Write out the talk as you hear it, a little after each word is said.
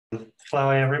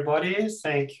Hello, everybody.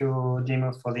 Thank you,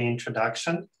 Dima, for the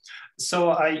introduction.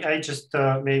 So I just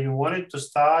maybe wanted to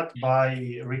start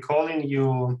by recalling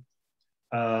you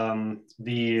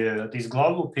this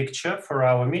global picture for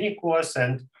our mini course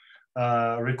and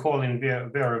recalling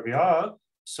where we are.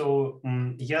 So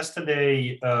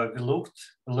yesterday we looked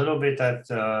a little bit at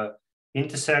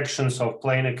intersections of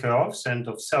planar curves and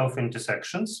of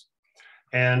self-intersections.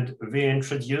 And we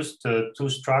introduced two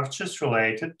structures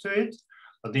related to it,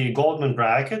 the Goldman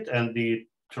bracket and the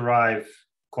Turaev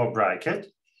cobracket.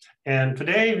 And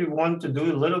today we want to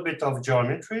do a little bit of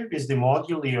geometry with the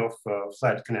moduli of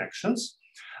flat connections.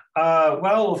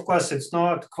 Well, of course, it's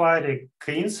not quite a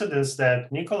coincidence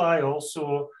that Nikolai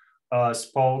also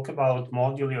spoke about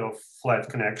moduli of flat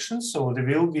connections. So there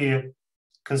will be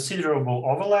considerable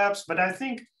overlaps, but I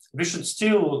think we should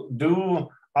still do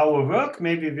our work.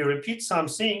 Maybe we repeat some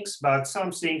things, but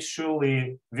some things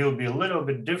surely will be a little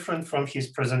bit different from his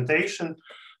presentation.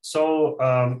 So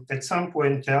at some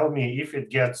point, tell me if it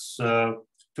gets too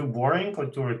boring or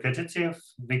too repetitive,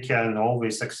 we can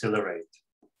always accelerate.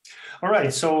 All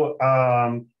right, so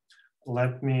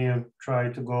let me try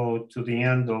to go to the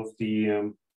end of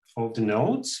the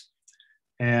notes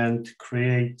and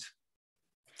create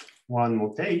one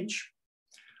more page.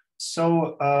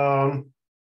 So,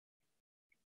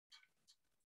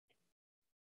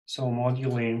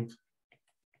 moduli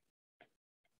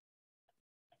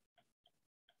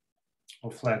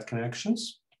of flat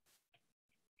connections.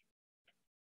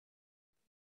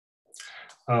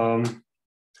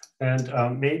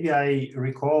 Maybe I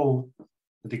recall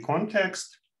the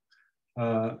context.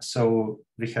 So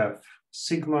we have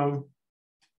sigma,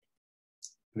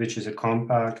 which is a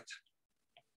compact,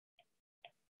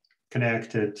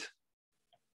 connected,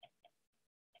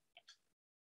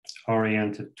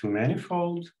 oriented to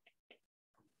manifold.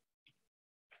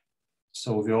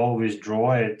 So we always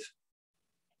draw it.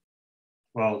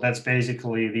 Well, that's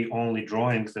basically the only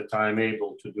drawing that I'm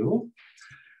able to do.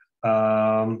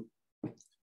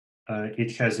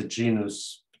 It has a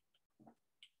genus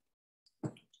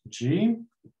G,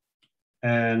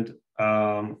 and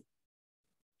the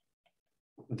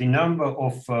number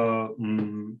of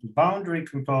boundary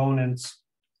components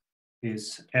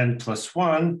is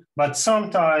n+1, but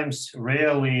sometimes,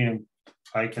 rarely,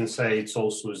 I can say it's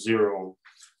also 0.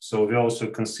 So we also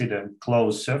consider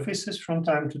closed surfaces from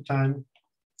time to time.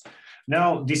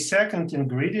 Now, the second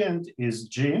ingredient is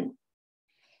G,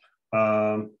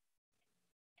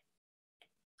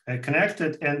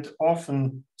 connected and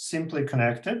often simply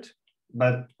connected.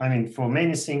 But I mean, for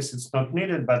many things, it's not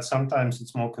needed, but sometimes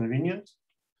it's more convenient.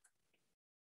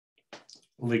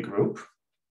 Lie group.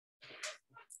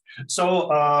 So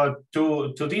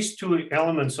to these two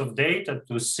elements of data,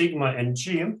 to sigma and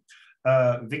G,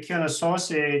 we can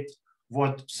associate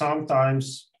what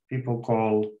sometimes people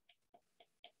call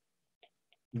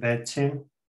Betty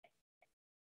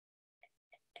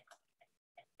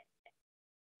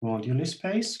moduli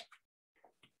space.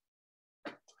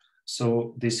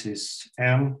 So this is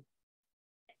M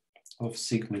of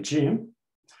sigma G,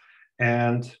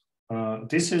 and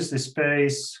this is the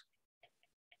space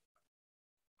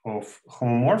of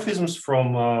homomorphisms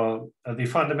from the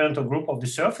fundamental group of the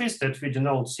surface that we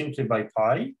denote simply by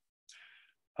pi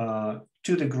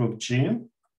to the group G,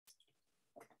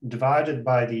 divided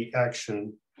by the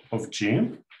action of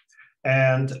G.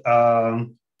 And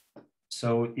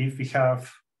so if we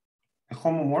have a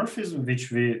homomorphism,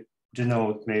 which we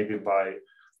denote maybe by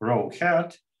rho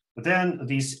hat, then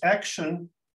this action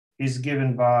is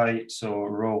given by, so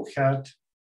rho hat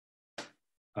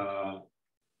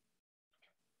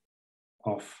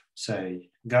of,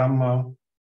 say, gamma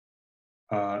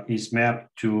is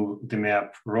mapped to the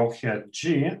map rho hat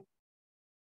G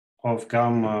of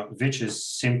gamma, which is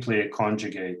simply a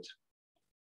conjugate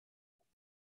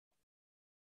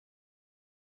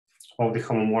of the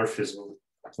homomorphism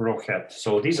rho hat.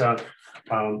 So these are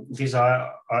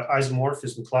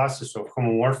isomorphism classes of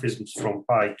homomorphisms from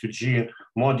pi to G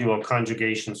modular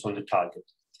conjugations on the target.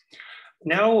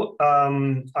 Now,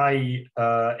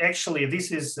 actually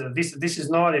this is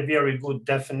not a very good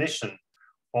definition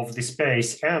of the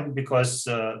space M, because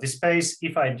the space,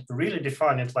 if I really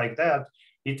define it like that,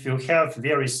 it will have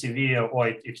very severe, or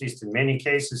at least in many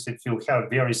cases, it will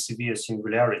have very severe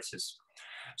singularities.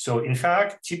 So in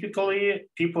fact, typically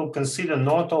people consider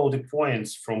not all the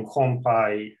points from home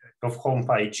pi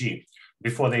G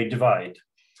before they divide.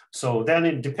 So then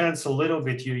it depends a little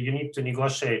bit, you need to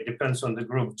negotiate, depends on the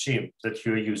group G that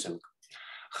you're using.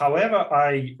 However,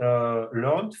 I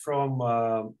learned from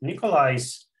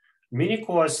Nikolai's mini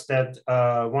course that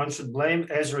one should blame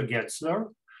Ezra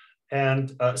Getzler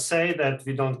and say that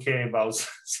we don't care about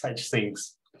such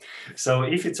things. So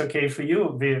if it's okay for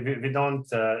you, we don't,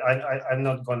 I'm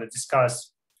not going to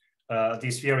discuss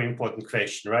this very important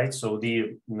question, right? So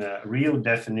the real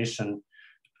definition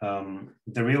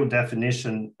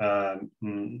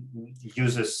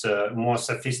uses more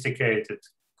sophisticated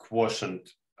quotient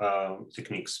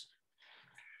techniques.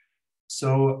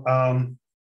 So,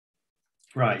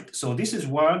 right, so this is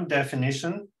one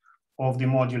definition of the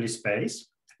moduli space.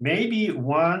 Maybe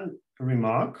one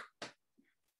remark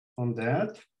on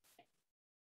that.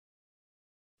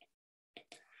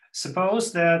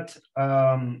 Suppose that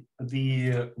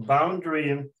the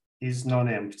boundary is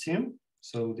non-empty.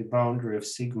 So the boundary of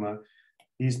sigma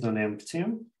is non-empty.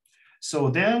 So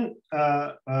then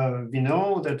we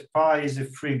know that pi is a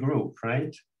free group,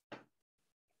 right?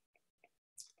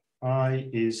 Pi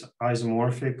is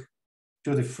isomorphic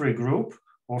to the free group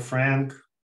of rank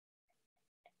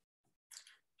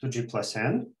to G plus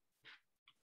n.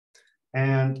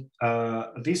 And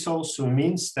this also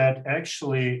means that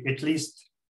actually, at least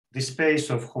the space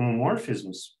of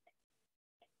homomorphisms,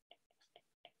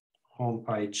 hom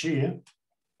pi G,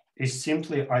 is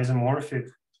simply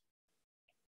isomorphic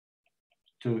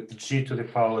to G to the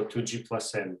power 2G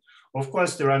plus n. Of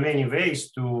course, there are many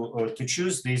ways to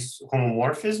choose this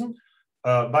homomorphism,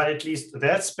 but at least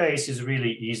that space is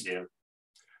really easier.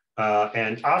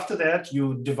 And after that,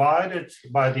 you divide it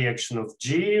by the action of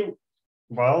G.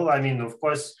 Well, I mean, of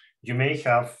course, you may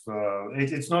have,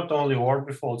 it's not only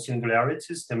orbifold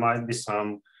singularities, there might be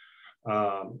some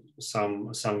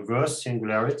worse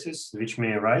singularities which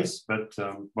may arise, but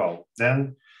well,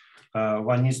 then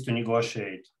one needs to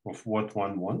negotiate of what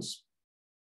one wants.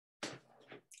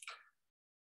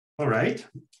 All right,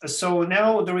 so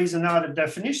now there is another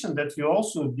definition that will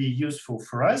also be useful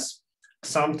for us.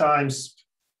 Sometimes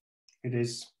it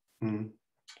is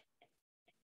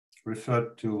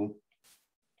referred to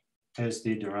as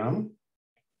the Durham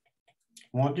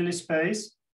moduli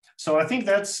space. So I think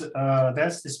that's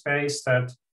the space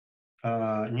that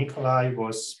Nikolai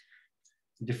was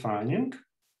defining.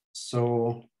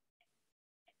 So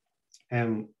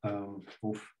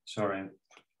sorry,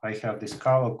 I have this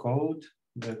color code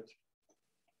that,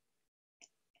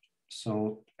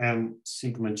 so M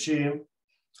sigma G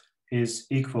is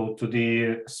equal to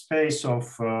the space of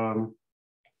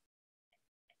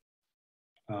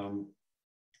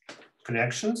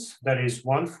connections, that is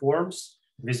one forms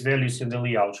with values in the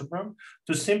Lie algebra.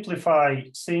 To simplify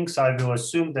things, I will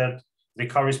assume that the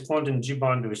corresponding G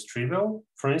boundary is trivial.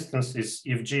 For instance,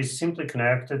 if G is simply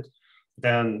connected,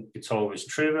 then it's always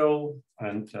trivial.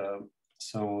 And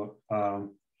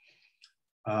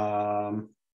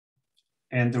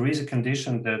and there is a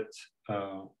condition that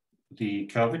the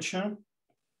curvature,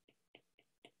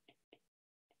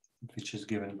 which is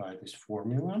given by this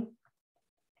formula,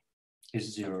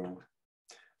 is 0.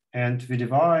 And we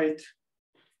divide,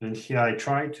 and here I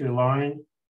try to align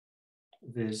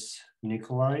this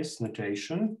Nikolai's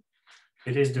notation.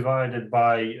 It is divided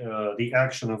by the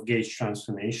action of gauge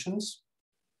transformations.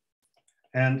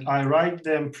 And I write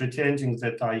them pretending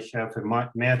that I have a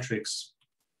matrix.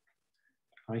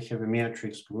 I have a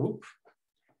matrix group.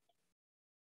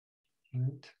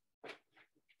 Right.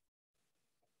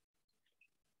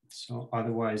 So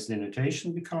otherwise the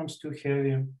notation becomes too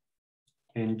heavy.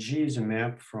 And G is a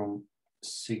map from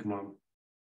sigma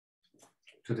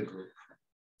to the group.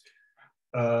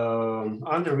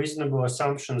 Under reasonable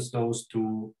assumptions, those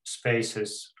two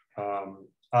spaces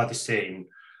are the same.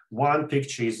 One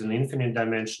picture is an infinite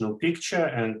dimensional picture,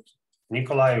 and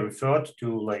Nikolai referred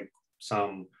to like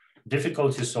some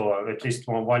difficulties, or at least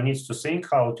one needs to think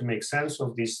how to make sense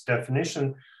of this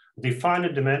definition. The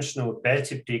finite dimensional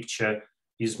Betti picture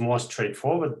is more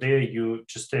straightforward. There you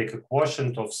just take a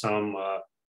quotient of some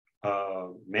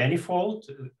manifold,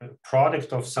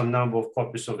 product of some number of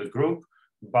copies of the group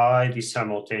by the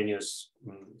simultaneous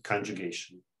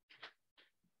conjugation.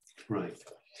 Right.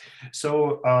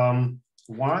 So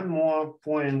one more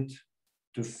point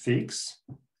to fix.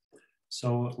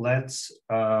 So let's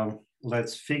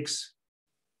fix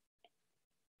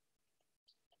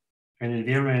an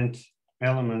invariant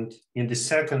element in the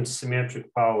second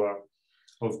symmetric power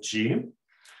of G.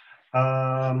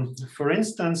 For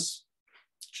instance,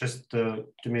 just to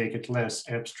make it less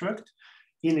abstract,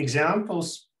 in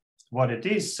examples, what it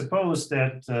is, suppose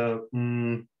that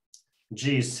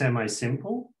G is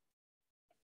semi-simple.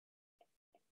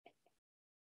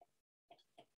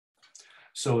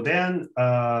 So then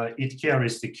it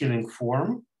carries the killing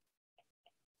form.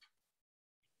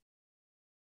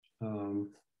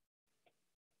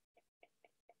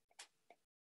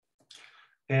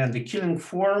 And the killing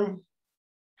form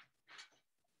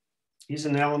is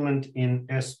an element in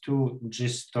S2 G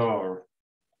star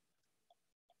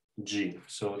G.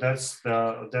 So that's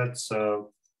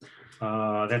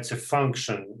a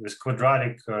function with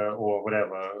quadratic or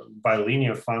whatever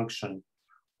bilinear function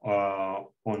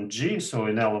on G. So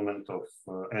an element of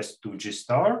S2 G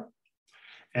star,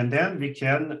 and then we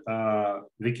can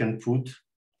put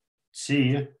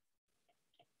T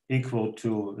equal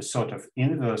to a sort of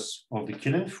inverse of the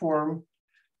Killing form,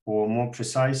 or more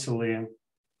precisely,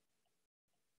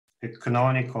 a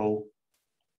canonical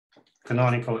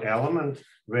element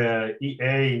where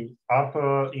EA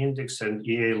upper index and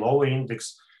EA lower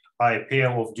index are a pair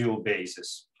of dual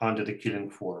bases under the Killing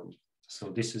form. So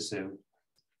this is a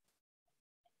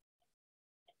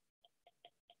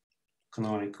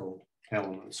canonical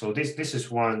element. So this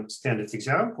is one standard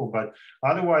example, but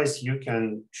otherwise you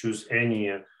can choose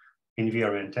any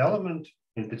invariant element.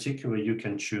 In particular, you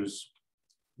can choose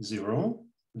 0.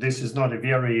 This is not a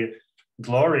very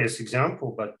glorious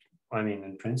example, but I mean,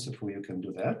 in principle, you can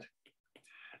do that.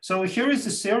 So here is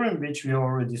the theorem which we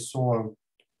already saw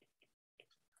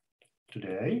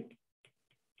today.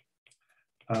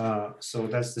 So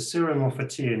that's the theorem of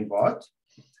AT and bot.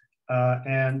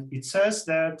 And it says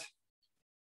that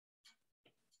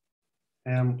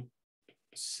M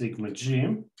sigma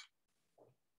G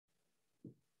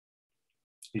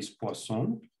is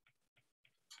Poisson.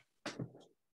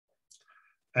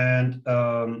 And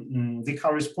the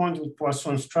corresponding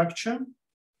Poisson structure,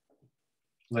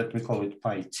 let me call it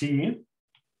pi t.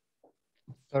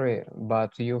 Sorry,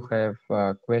 but you have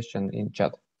a question in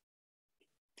chat.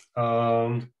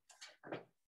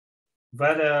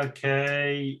 Whether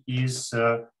K is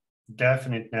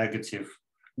definite negative.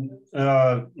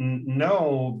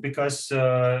 No, because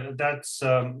that's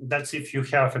if you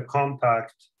have a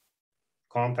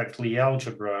compactly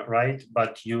algebra, right?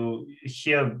 But you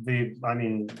here we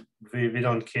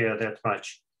don't care that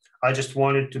much. I just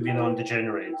want it to be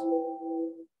non-degenerate.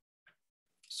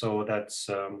 So that's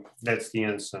the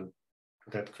answer to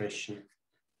that question.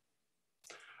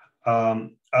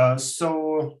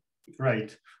 So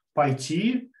right, pi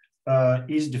t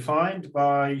is defined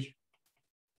by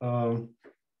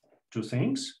 2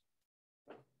 things: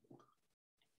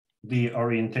 the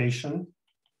orientation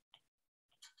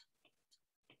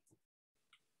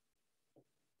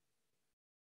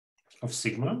of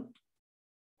sigma,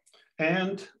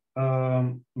 and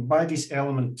by this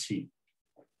element t.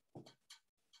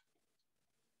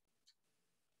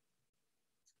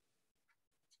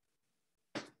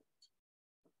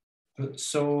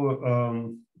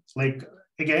 So like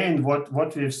again,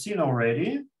 what we've seen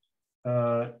already,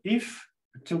 if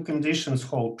 2 conditions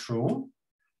hold true,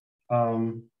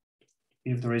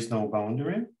 if there is no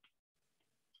boundary,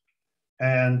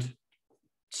 and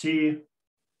T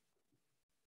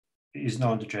is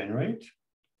non-degenerate,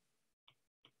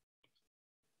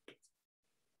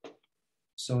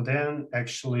 so then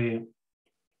actually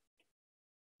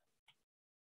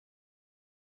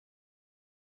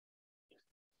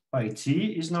pi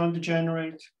t is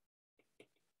non-degenerate,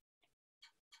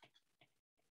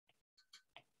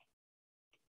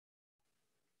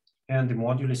 and the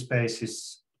moduli space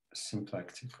is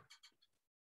symplectic.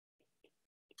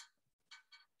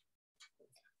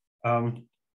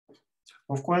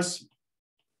 Of course,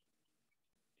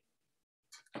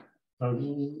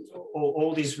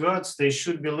 all these words, they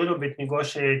should be a little bit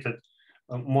negotiated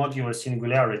modular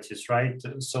singularities, right?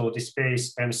 So the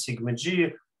space M sigma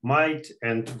G might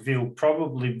and will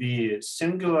probably be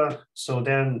singular. So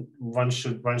then one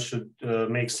should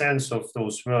make sense of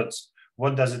those words.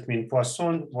 What does it mean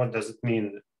Poisson? What does it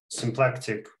mean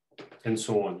symplectic? And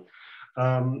so on.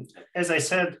 As I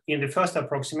said in the first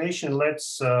approximation,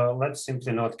 let's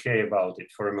simply not care about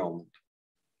it for a moment.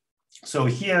 So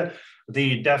here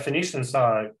the definitions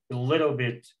are a little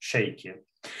bit shaky.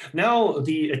 Now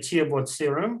the Turaev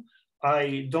theorem,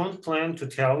 I don't plan to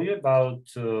tell you about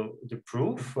the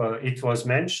proof. It was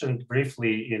mentioned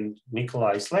briefly in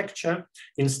Nikolai's lecture.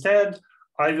 Instead,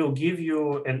 I will give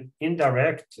you an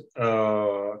indirect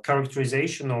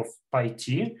characterization of pi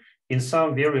t in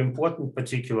some very important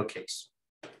particular case.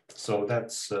 So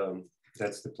that's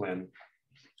the plan.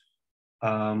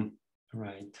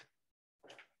 Right.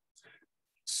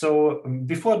 So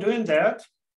before doing that,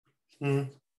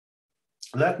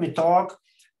 let me talk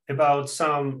about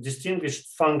some distinguished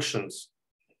functions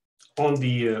on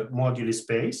the moduli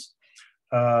space.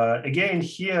 Again,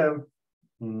 here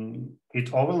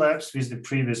it overlaps with the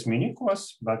previous mini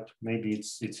course, but maybe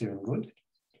it's even good.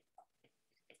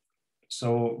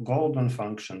 So Goldman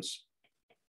functions.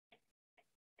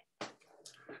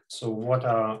 So what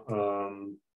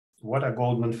are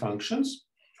Goldman functions?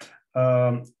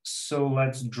 So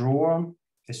let's draw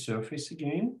a surface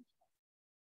again.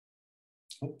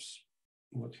 Oops,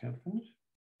 what happened?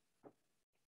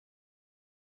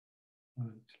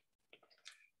 Right.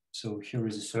 So here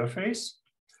is a surface.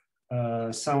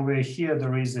 Somewhere here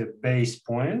there is a base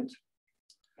point,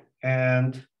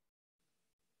 and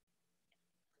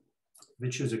we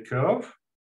choose a curve.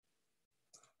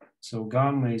 So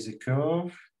gamma is a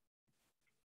curve.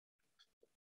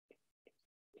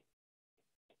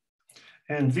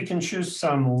 And we can choose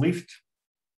some lift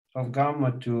of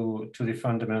gamma to the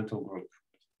fundamental group.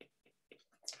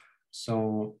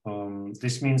 So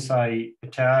this means I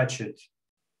attach it.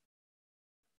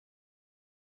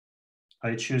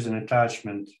 I choose an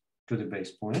attachment to the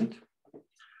base point.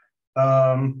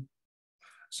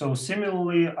 So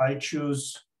similarly, I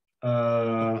choose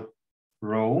rho,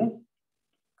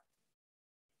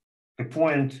 a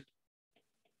point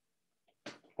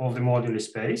of the moduli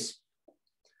space,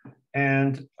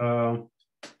 and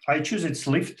I choose its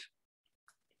lift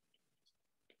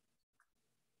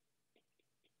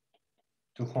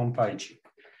to home pi g.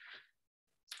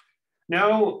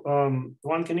 Now,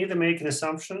 one can either make an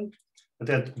assumption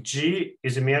that G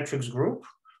is a matrix group,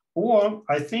 or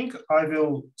I think I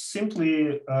will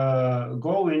simply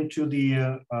go into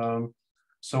the,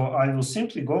 so I will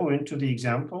simply go into the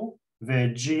example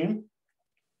where G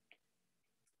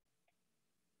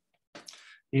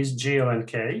is GLN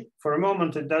K. For a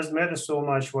moment, it doesn't matter so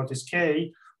much what is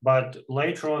K, but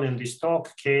later on in this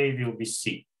talk, K will be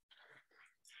C.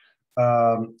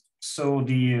 So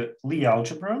the Lie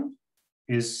algebra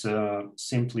is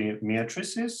simply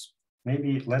matrices.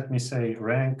 Maybe let me say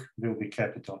rank will be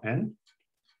capital N.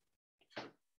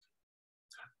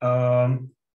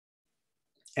 And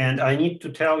I need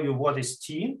to tell you what is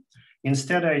T.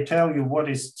 Instead, I tell you what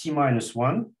is T minus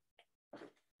 1.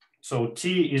 So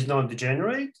T is not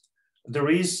degenerate.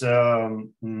 There is the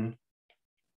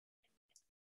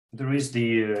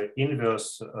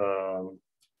inverse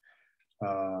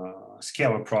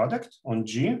scalar product on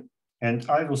G, and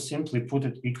I will simply put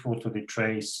it equal to the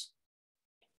trace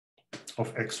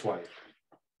of XY.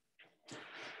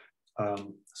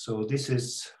 So this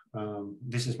is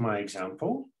my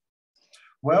example.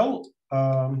 Well,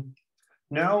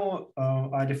 now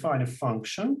I define a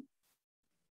function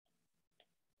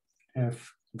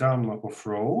f gamma of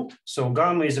rho. So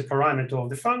gamma is a parameter of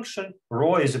the function.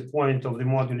 Rho is a point of the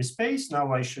moduli space.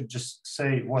 Now I should just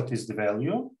say what is the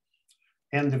value.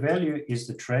 And the value is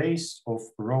the trace of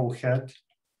rho hat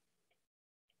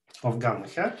of gamma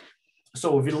hat.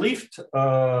 So we lift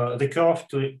the curve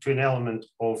to an element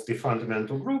of the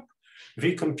fundamental group.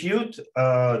 We compute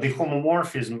the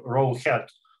homomorphism rho hat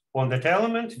on that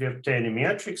element. We obtain a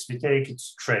matrix. We take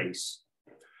its trace.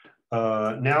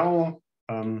 Now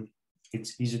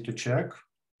it's easy to check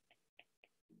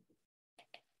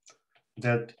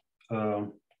that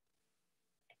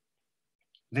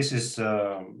this is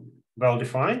well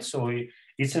defined. So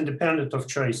it's independent of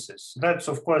traces. That's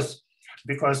of course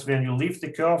because when you lift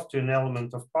the curve to an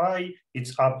element of pi,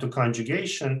 it's up to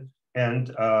conjugation.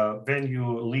 And when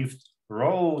you lift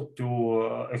rho to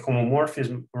a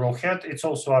homomorphism rho hat, it's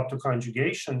also up to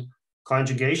conjugation.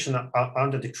 Conjugation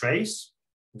under the trace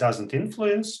doesn't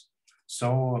influence.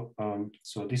 So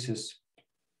so this is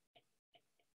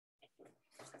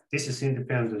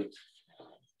independent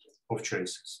of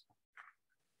traces,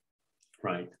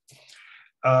 right?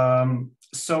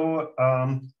 So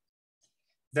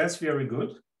that's very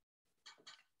good.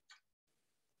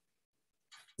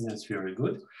 That's very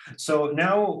good. So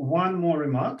now one more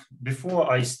remark before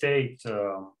I state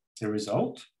the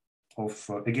result of,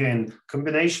 again,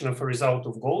 combination of a result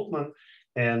of Goldman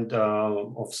and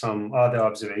of some other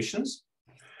observations.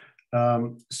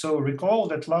 So recall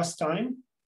that last time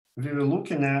we were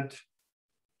looking at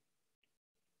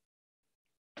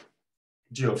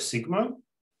G of sigma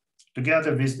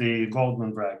together with the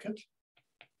Goldman bracket.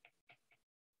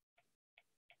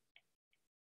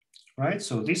 Right,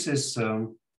 so this is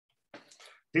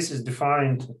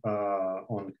defined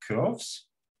on curves.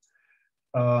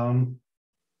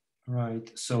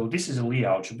 Right, so this is a Lie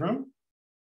algebra.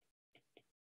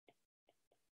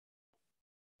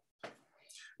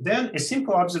 Then a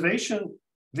simple observation,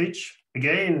 which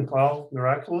again, well,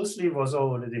 miraculously was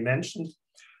already mentioned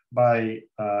by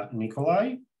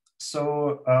Nikolai.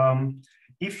 So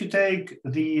if you take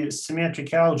the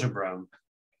symmetric algebra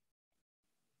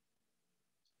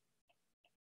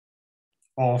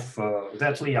of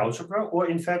that Lie algebra, or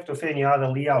in fact of any other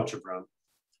Lie algebra,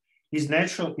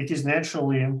 it is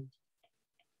naturally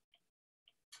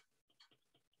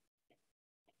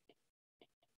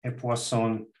a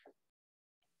Poisson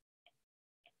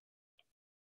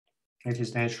It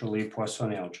is naturally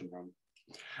Poisson algebra.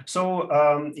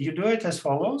 So you do it as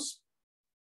follows.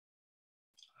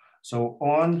 So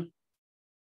on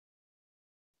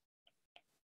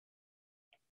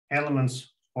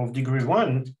elements of degree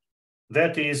 1,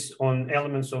 that is on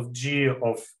elements of G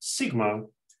of sigma,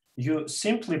 you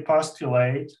simply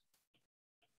postulate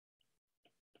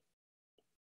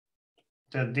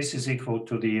that this is equal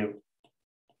to the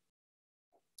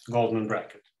Goldman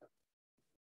bracket.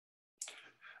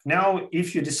 Now,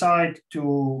 if you decide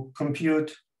to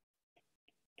compute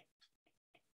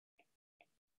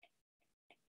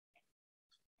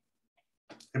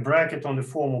a bracket on the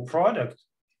formal product,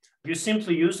 you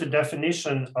simply use the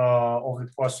definition of the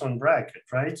Poisson bracket,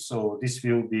 right? So this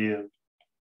will be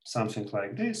something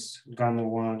like this: gamma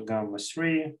 1, gamma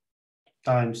 3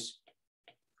 times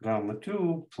gamma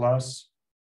 2 plus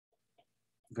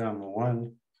gamma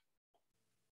 1,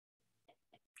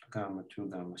 gamma 2,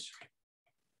 gamma 3.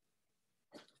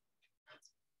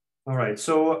 All right,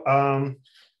 so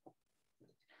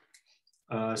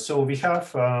we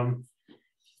have a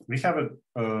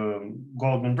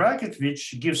Goldman bracket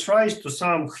which gives rise to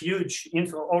some huge,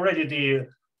 already the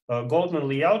Goldman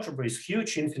Lie algebra is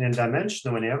huge, infinite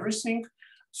dimensional and everything.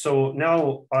 So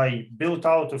now I built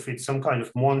out of it some kind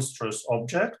of monstrous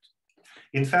object.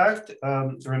 In fact,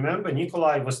 remember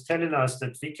Nikolai was telling us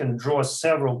that we can draw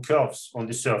several curves on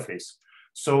the surface.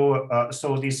 So,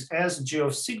 so this SG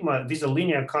of sigma, these are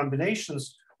linear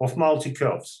combinations of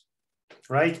multi-curves,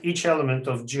 right? Each element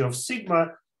of G of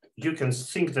sigma, you can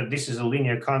think that this is a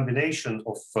linear combination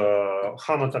of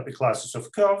homotopy classes of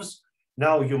curves.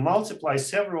 Now you multiply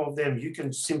several of them, you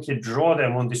can simply draw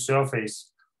them on the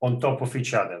surface on top of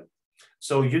each other.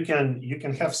 So you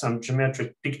can have some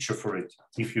geometric picture for it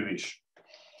if you wish.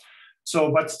 So,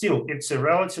 but still, it's a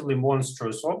relatively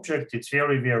monstrous object. It's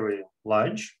very, very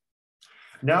large.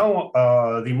 Now,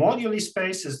 the moduli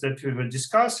spaces that we were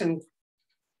discussing,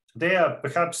 they are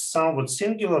perhaps somewhat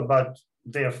singular, but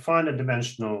they are finite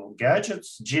dimensional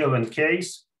gadgets, GL and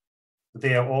Ks.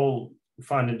 They are all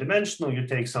finite dimensional. You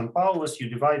take some powers, you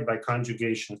divide by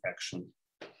conjugation action.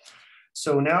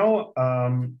 So now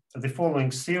the following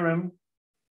theorem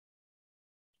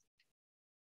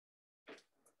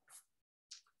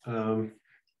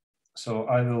so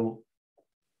I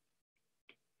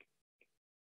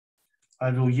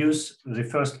will use the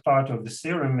first part of the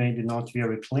theorem, maybe not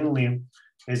very cleanly,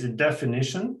 as a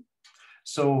definition.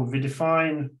 So we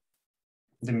define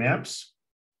the maps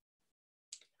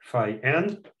phi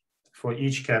n for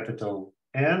each capital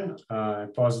N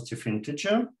positive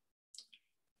integer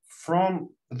from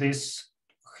this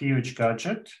huge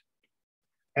gadget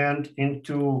and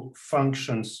into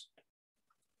functions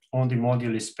on the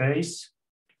moduli space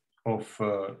of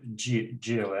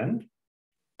GLN.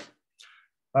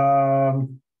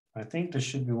 I think there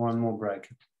should be one more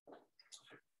bracket.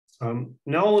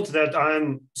 Note that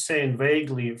I'm saying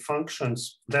vaguely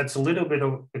functions. That's a little bit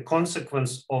of a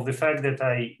consequence of the fact that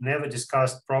I never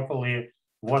discussed properly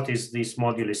what is this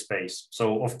moduli space.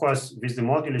 So of course, with the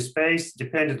moduli space,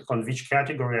 depending on which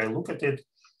category I look at it,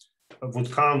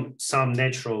 would come some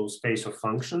natural space of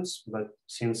functions, but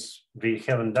since we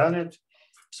haven't done it,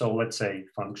 so let's say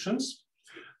functions.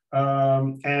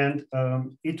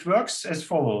 It works as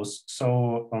follows.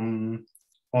 So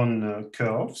on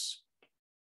curves,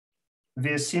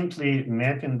 we're simply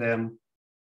mapping them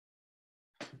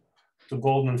to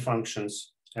Goldman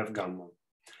functions f gamma.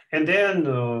 And then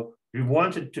we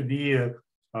want it to be a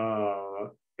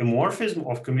morphism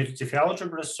of commutative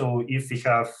algebra. So if we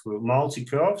have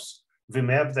multi-curves, we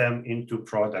map them into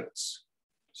products.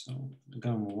 So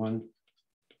gamma 1,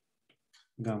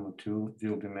 gamma 2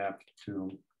 will be mapped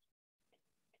to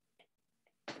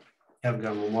f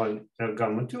gamma 1, f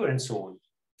gamma 2, and so on.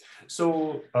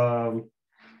 So,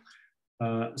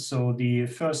 so the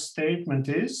first statement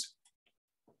is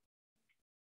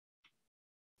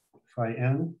phi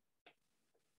n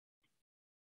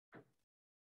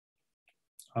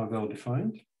are well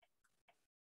defined.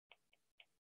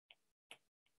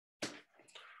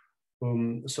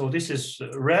 So this is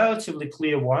relatively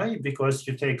clear why, because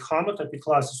you take homotopy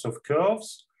classes of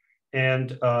curves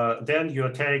and then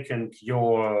you're taking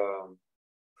your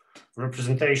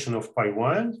representation of pi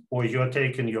 1, or you're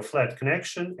taking your flat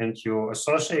connection and you're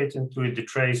associating to it the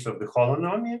trace of the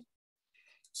holonomy.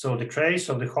 So the trace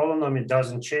of the holonomy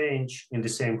doesn't change in the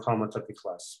same homotopy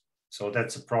class. So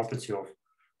that's a property of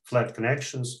flat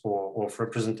connections or of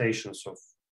representations of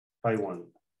pi 1.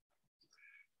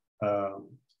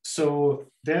 So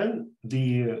then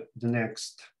the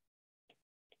next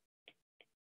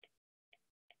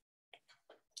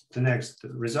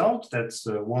result, that's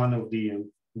one of the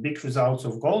big results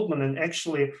of Goldman. And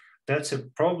actually, that's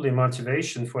probably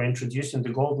motivation for introducing the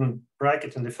Goldman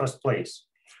bracket in the first place,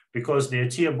 because the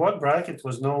Atiyah-Bott bracket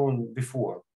was known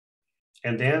before.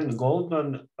 And then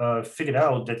Goldman figured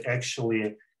out that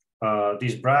actually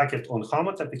this bracket on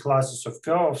homotopy classes of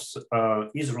curves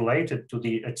is related to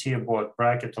the Atiyah-Bott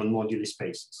bracket on moduli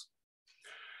spaces.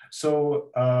 So,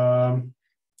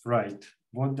 right,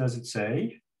 what does it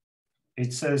say?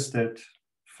 It says that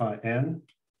phi n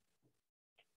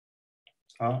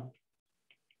are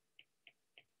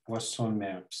Poisson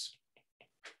maps.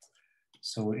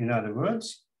 So in other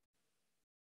words,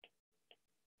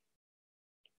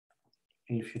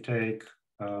 if you take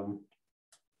the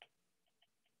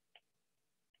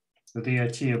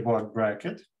Atiyah-Bott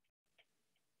bracket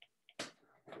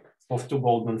of two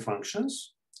Goldman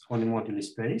functions on a moduli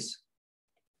space,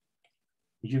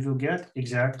 you will get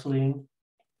exactly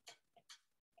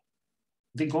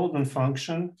the Goldman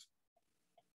function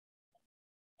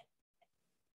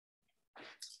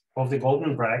of the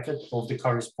Goldman bracket of the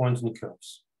corresponding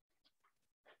curves.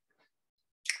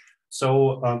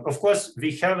 So, of course,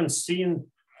 we haven't seen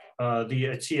the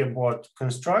Atiyah-Bott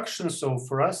construction. So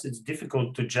for us, it's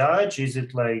difficult to judge. Is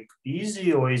it like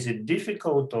easy or is it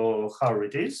difficult or how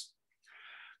it is?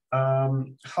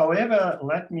 However,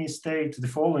 let me state the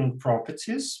following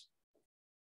properties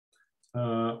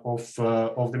of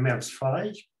the maps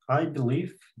phi, I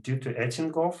believe, due to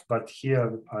Ettinghoff, but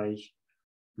here I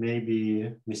may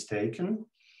be mistaken.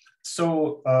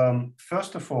 So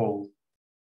first of all,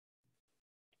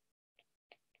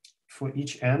 for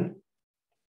each n,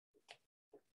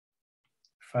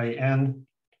 phi n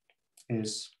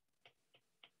is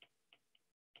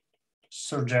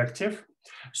surjective.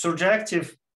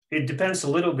 Surjective, it depends a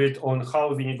little bit on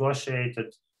how we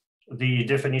negotiated the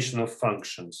definition of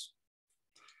functions.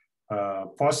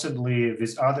 Possibly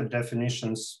with other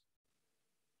definitions,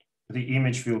 the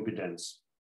image will be dense,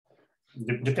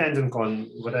 depending on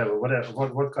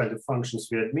what kind of functions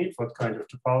we admit, what kind of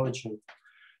topology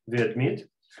we admit.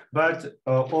 But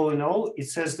all in all, it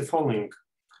says the following.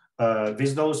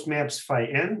 With those maps phi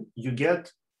n, you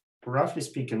get, roughly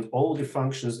speaking, all the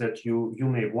functions that you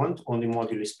may want on the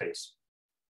moduli space.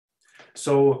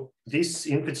 So this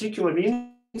in particular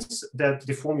means that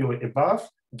the formula above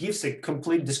gives a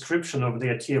complete description of the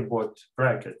Atiyah-Bott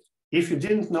bracket. If you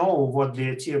didn't know what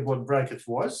the Atiyah-Bott bracket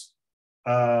was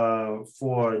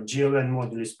for GLN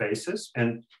moduli spaces,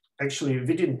 and actually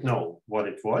we didn't know what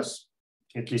it was,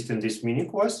 at least in this mini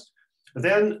course,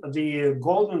 then the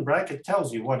Goldman bracket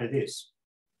tells you what it is.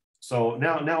 So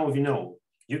now we know.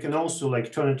 You can also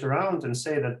like turn it around and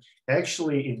say that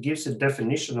actually it gives a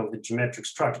definition of the geometric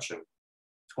structure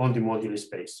on the moduli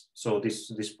space. So this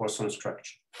Poisson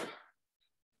structure.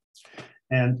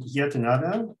 And yet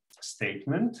another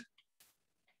statement,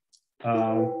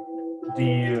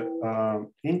 the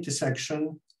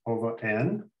intersection over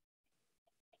n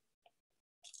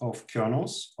of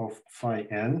kernels of phi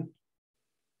n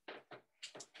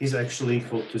is actually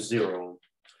equal to 0.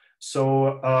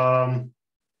 So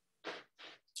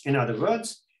in other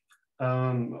words,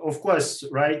 of course,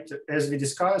 right, as we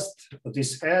discussed,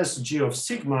 this S G of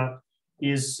sigma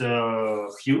is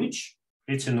huge.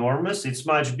 It's enormous. It's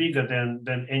much bigger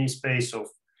than any space of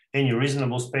any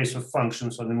reasonable space of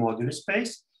functions on the moduli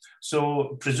space.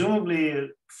 So presumably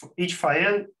each phi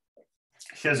n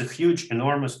has a huge,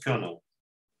 enormous kernel.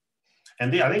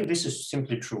 And I think this is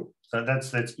simply true.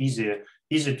 That's easier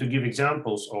to give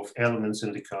examples of elements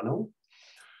in the kernel.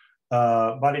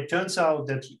 But it turns out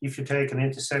that if you take an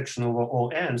intersection over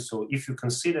all n, so if you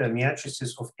consider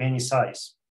matrices of any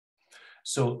size,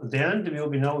 so then there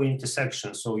will be no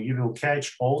intersection. So you will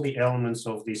catch all the elements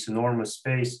of this enormous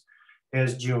space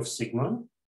as G of sigma.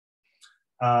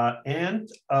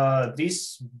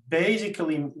 This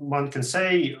basically, one can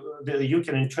say, that you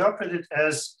can interpret it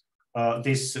as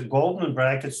this Goldman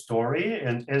bracket story,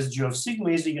 and SG of sigma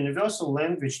is a universal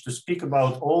language to speak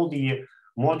about all the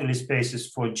moduli spaces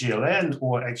for GLN,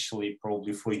 or actually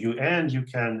probably for UN. You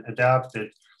can adapt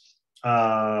it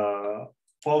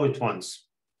all at once.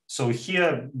 So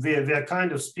here we are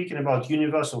kind of speaking about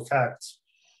universal facts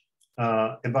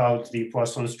about the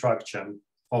Poisson structure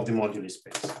of the moduli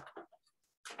space.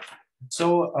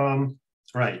 So,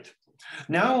 right.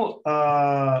 Now,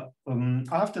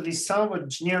 after this somewhat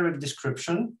generic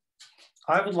description,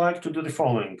 I would like to do the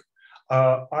following.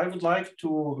 I would like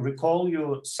to recall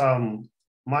you some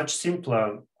much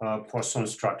simpler Poisson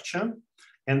structure,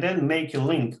 and then make a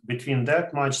link between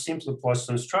that much simpler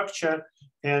Poisson structure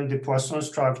and the Poisson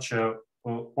structure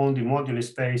on the moduli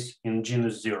space in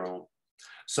genus 0.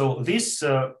 So this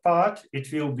part,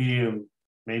 it will be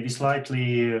maybe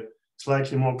slightly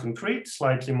slightly more concrete,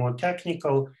 slightly more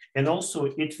technical, and also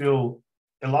it will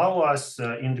allow us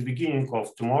in the beginning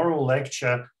of tomorrow's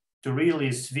lecture to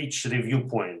really switch the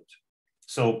viewpoint.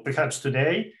 So perhaps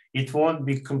today it won't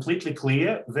be completely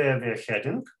clear where we're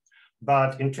heading,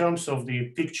 but in terms of the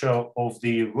picture of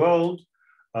the world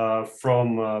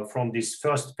from this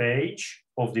first page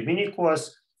of the mini course,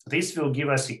 this will give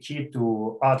us a key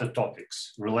to other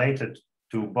topics related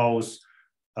to both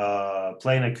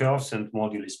planar curves and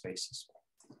moduli spaces.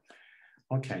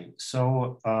 Okay,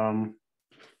 so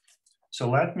so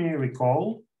let me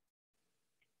recall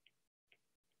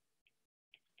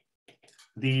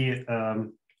the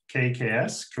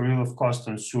KKS, Kirillov,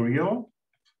 Kostin, Suryo,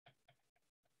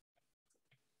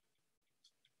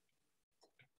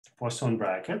 Poisson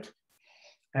bracket.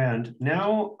 And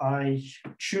now I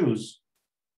choose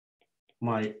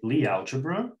my Lie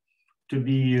algebra to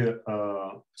be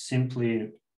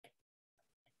simply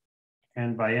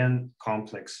n by n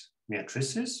complex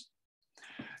matrices.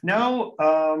 Now,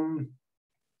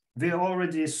 we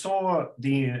already saw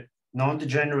the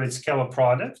non-degenerate scalar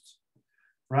product,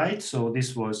 right? So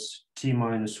this was t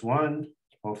minus 1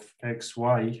 of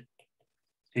xy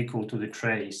equal to the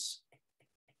trace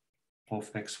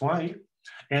of xy.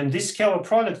 And this scalar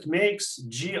product makes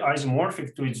G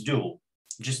isomorphic to its dual,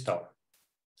 G star.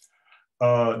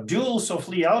 Duals of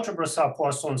Lie algebras are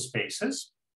Poisson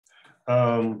spaces.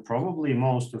 Probably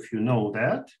most of you know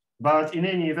that, but in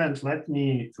any event, let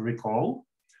me recall.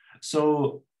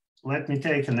 So let me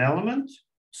take an element.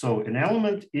 So an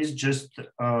element is just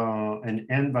an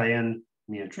n by n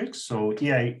matrix. So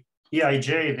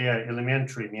EIJ, they are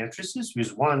elementary matrices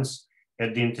with ones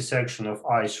at the intersection of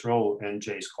i's row and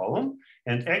j's column.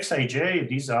 And xij,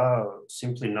 these are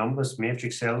simply numbers,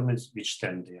 matrix elements which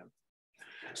stand there.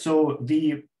 So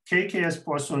the KKS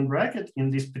Poisson bracket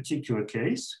in this particular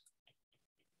case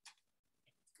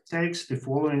takes the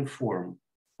following form,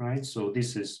 right? So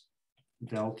this is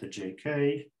delta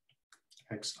jk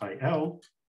xil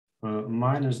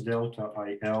minus delta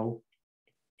il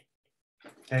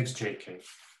xjk.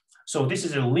 So this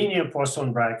is a linear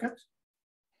Poisson bracket.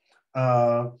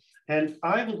 And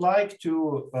I would like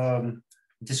to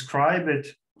describe it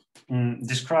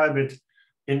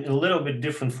in a little bit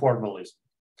different formalism.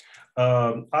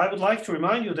 I would like to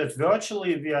remind you that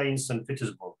virtually we are in St.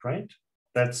 Petersburg, right?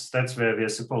 That's where we are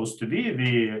supposed to be.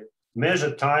 We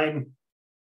measure time.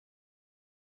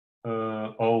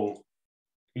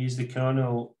 Is the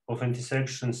kernel of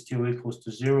intersection still equals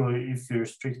to 0 if you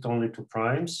restrict only to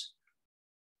primes?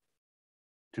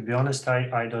 To be honest,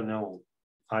 I don't know.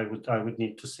 I would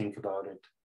need to think about it.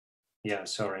 Yeah,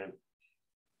 sorry.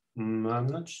 I'm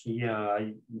not sure. Yeah,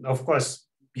 of course,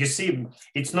 you see,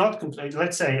 it's not complete.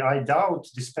 Let's say I doubt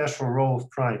the special row of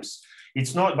primes.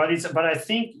 It's not, but I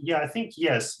think, yeah, I think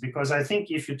yes, because I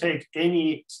think if you take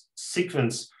any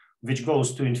sequence which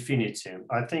goes to infinity,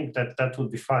 I think that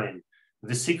would be fine.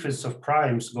 The sequence of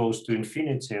primes goes to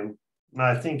infinity.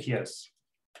 I think yes.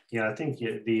 Yeah, I think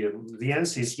the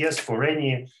answer is yes for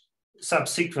any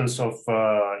subsequence of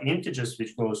integers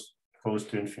which goes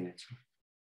to infinity.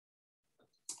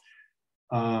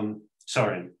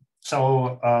 Sorry.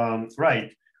 So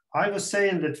right, I was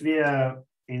saying that we are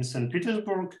in St.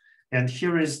 Petersburg, and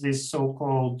here is this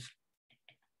so-called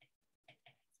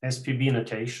SPB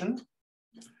notation.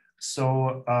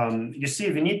 So you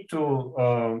see, we need to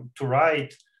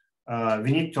write.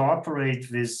 We need to operate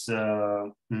with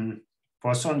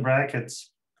Poisson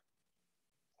brackets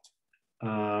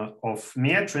of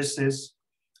matrices,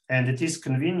 and it is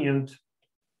convenient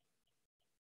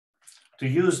to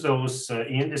use those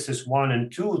indices 1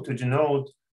 and 2 to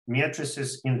denote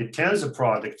matrices in the tensor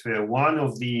product where one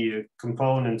of the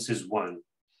components is 1.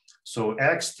 So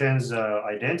X tensor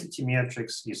identity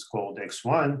matrix is called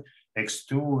X1,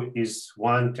 X2 is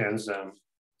 1 tensor,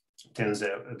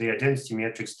 the identity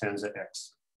matrix tensor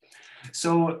X.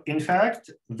 So in fact,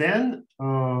 then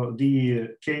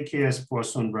the KKS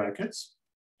Poisson brackets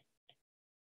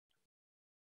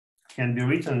can be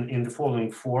written in the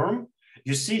following form.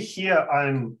 You see here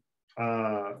I'm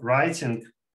writing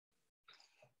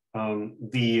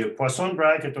the Poisson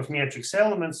bracket of matrix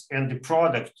elements and the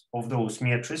product of those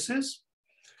matrices,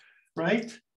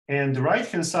 right? And the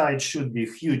right-hand side should be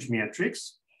a huge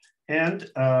matrix.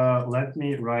 And let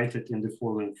me write it in the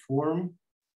following form.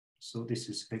 So this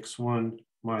is X1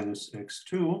 minus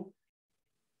X2.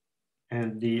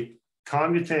 And the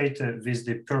commutator with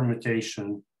the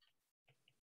permutation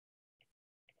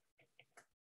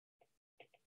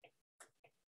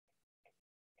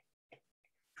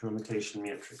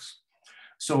matrix.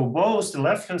 So both the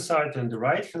left-hand side and the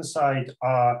right-hand side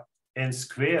are n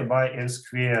square by n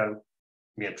square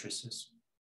matrices.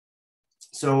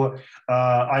 So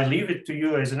I leave it to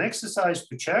you as an exercise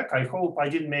to check. I hope I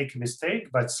didn't make a mistake,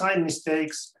 but sign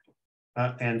mistakes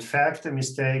and factor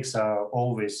mistakes are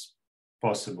always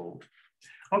possible.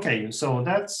 Okay, so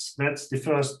that's the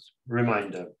first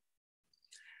reminder.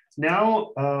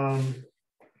 Now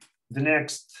the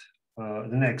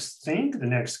next thing, the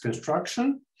next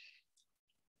construction,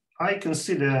 I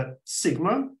consider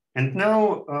sigma. And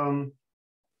now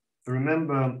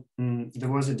remember there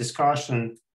was a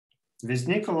discussion with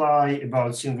Nikolai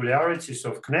about singularities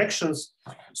of connections.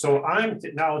 So I'm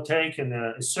now taking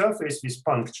a surface with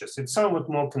punctures. It's somewhat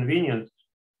more convenient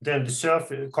than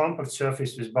the compact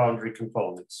surface with boundary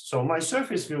components. So my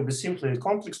surface will be simply a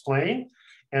complex plane,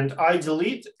 and I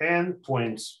delete n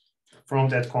points from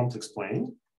that complex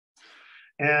plane.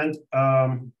 And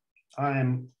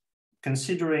I'm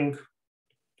considering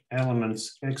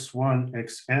elements x1,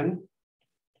 xn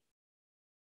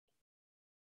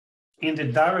in the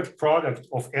direct product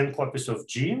of n copies of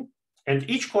G, and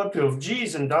each copy of G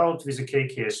is endowed with a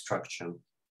KKS structure.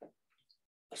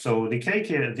 So the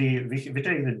we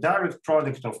take the direct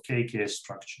product of KKS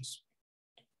structures.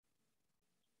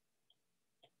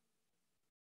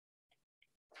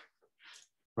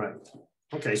 Right.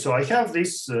 Okay, so I have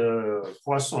this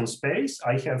Poisson space,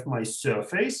 I have my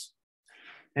surface,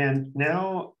 and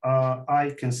now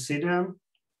I consider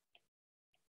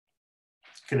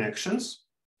connections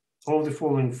of the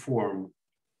following form.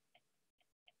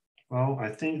 Well, I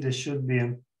think there should be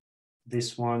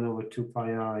this 1 over 2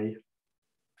 pi I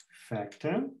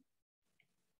factor.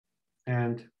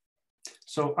 And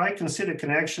so I consider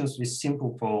connections with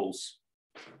simple poles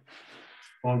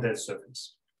on that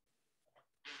surface.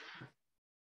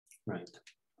 Right.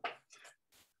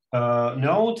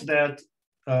 Note that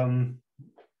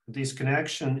this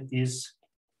connection is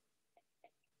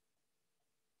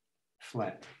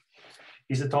flat.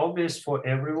 Is it obvious for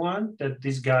everyone that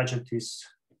this gadget is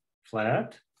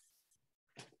flat?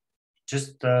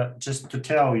 Just to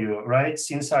tell you, right?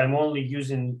 Since I'm only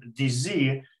using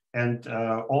dz and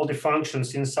all the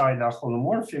functions inside are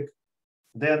holomorphic,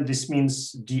 then this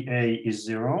means dA is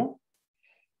 0.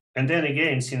 And then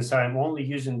again, since I'm only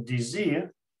using dz,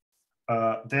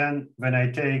 then when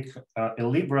I take a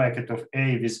Lie bracket of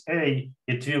A with A,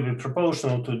 it will be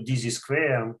proportional to dz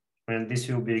squared, and this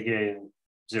will be again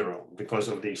 0 because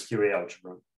of the exterior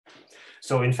algebra.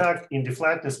 So in fact, in the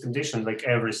flatness condition, like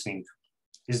everything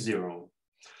is 0.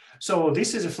 So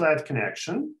this is a flat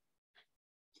connection.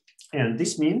 And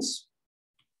this means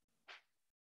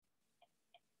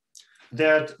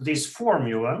that this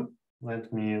formula,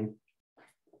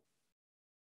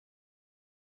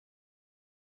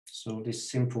 so this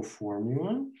simple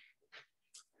formula,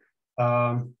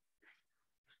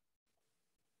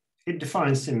 it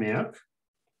defines a map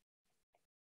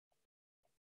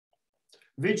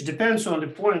which depends on the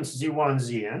points z1,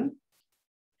 zn.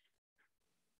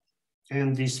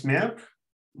 And this map,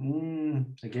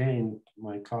 again,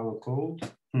 my color code.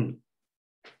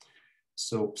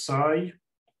 So psi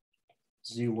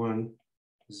z1,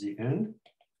 zn.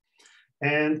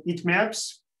 And it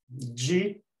maps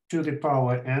g to the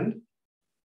power n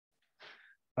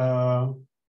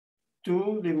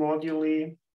to the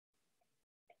moduli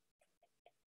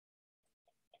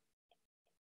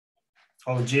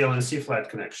of GL and C flat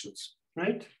connections,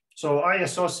 right? So I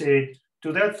associate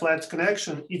to that flat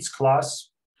connection its class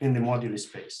in the moduli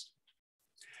space.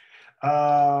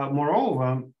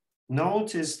 Moreover,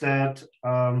 notice that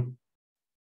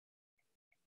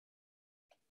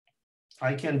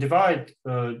I can divide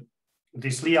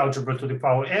this Lie algebra to the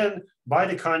power n by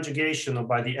the conjugation or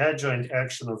by the adjoint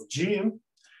action of G,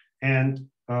 and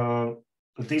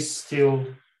this still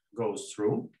goes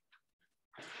through.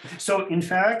 So in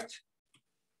fact,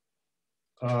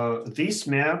 this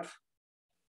map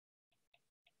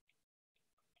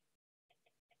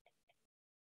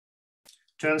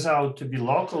turns out to be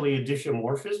locally a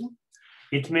diffeomorphism.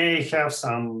 It may have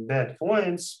some bad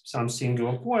points, some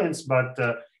singular points, but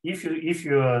if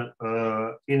you're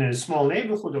in a small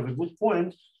neighborhood of a good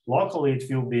point, locally it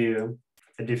will be a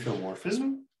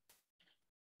diffeomorphism.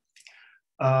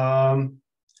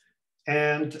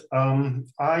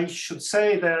 I should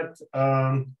say that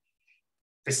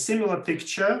a similar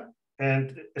picture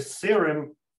and a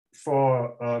theorem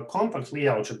for compact Lie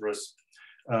algebras,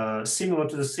 similar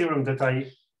to the theorem that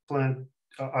I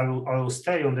will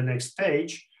stay on the next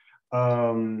page,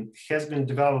 has been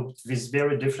developed with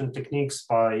very different techniques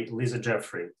by Lisa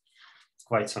Jeffrey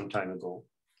quite some time ago.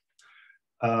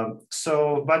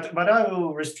 But I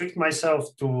will restrict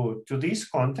myself to this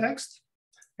context.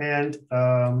 And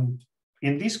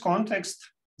in this context,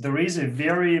 there is a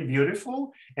very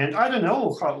beautiful, and I don't know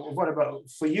what about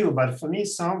for you, but for me,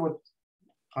 somewhat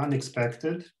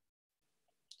unexpected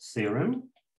theorem.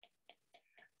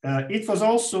 It was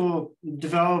also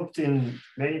developed in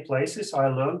many places. I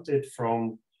learned it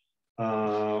from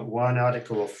one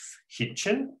article of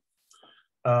Hitchin,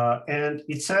 and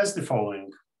it says the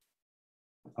following.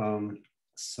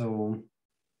 So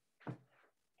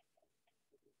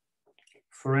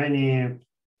for any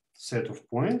set of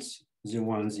points,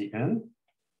 Z1, Zn,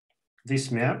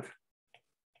 this map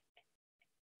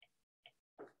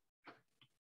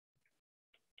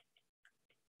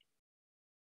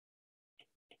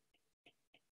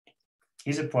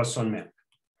is a Poisson map.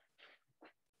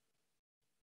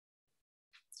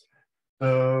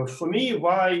 For me,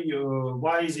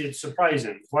 why is it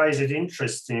surprising? Why is it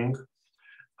interesting?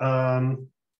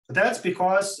 That's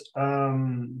because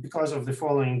of the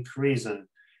following reason,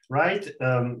 right?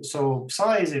 So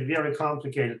psi is a very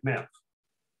complicated map.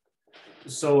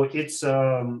 So it's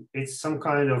some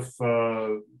kind of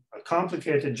a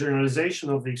complicated generalization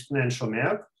of the exponential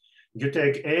map. You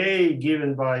take A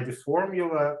given by the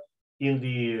formula in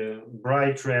the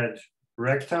bright red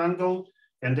rectangle,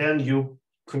 and then you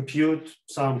compute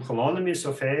some holonomies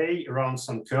of A around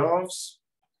some curves.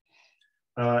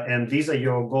 And these are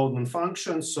your Goldman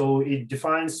functions. So it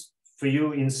defines for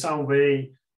you in some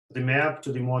way the map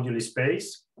to the moduli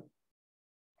space.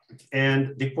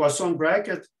 And the Poisson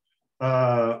bracket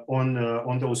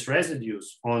on those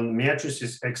residues, on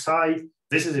matrices Xi,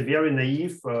 this is a very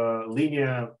naive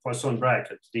linear Poisson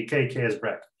bracket, the KKS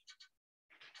bracket.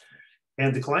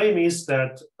 And the claim is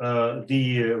that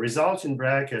the resulting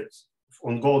bracket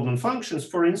on Goldman functions,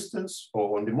 for instance,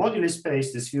 or on the moduli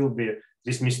space, this will be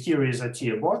this mysterious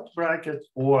Atiyah-Bott bracket,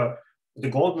 or the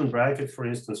Goldman bracket, for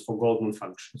instance, for Goldman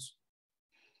functions.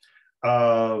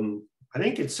 I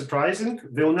think it's surprising.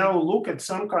 We'll now look at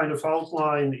some kind of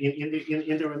outline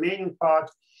in the remaining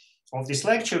part of this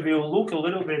lecture. We'll look a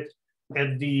little bit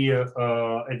at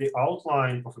the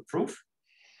outline of a proof.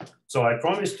 So I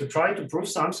promised to try to prove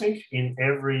something in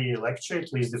every lecture,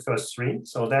 at least the first three.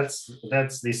 So that's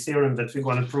the theorem that we're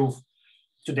going to prove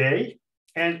today.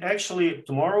 And actually,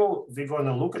 tomorrow we're going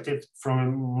to look at it from a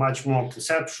much more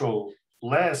conceptual,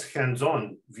 less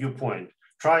hands-on viewpoint.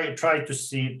 Try to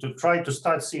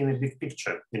start seeing a big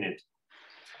picture in it.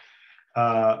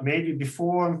 Maybe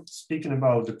before speaking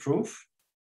about the proof,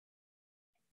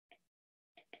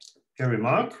 a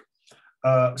remark.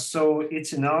 So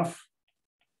it's enough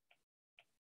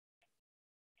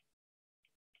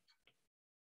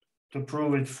to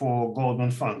prove it for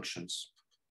Goldman functions.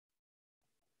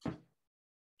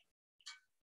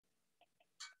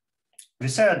 We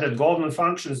said that Goldman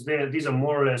functions, these are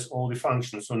more or less all the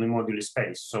functions on the moduli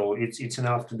space. So it's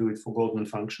enough to do it for Goldman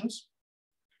functions.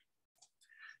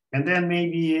 And then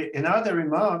maybe another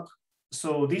remark.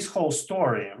 So this whole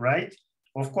story, right?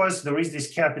 Of course, there is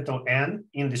this capital N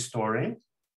in the story,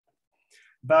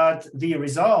 but the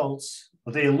results,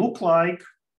 they look like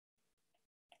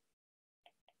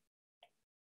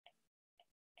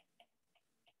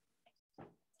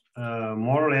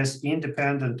more or less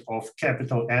independent of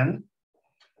capital N.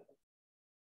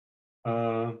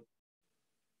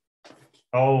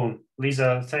 Oh,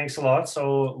 Lisa, thanks a lot.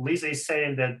 So Lisa is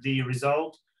saying that the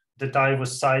result that I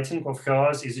was citing of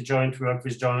hers is a joint work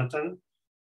with Jonathan.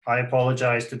 I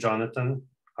apologize to Jonathan.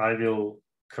 I will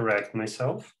correct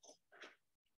myself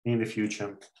in the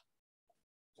future.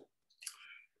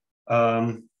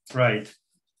 Right.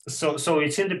 So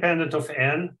it's independent of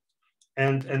N,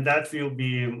 and that will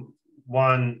be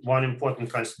one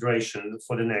important consideration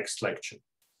for the next lecture.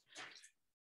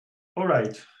 All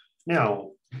right.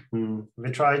 Now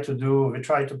we try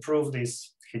to prove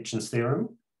this Hitchin's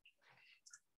theorem.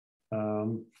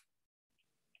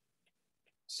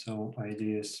 So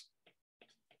ideas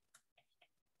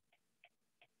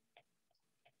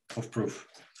of proof.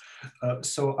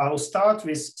 So I'll start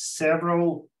with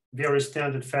several very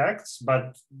standard facts,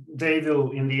 but they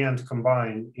will in the end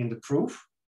combine in the proof.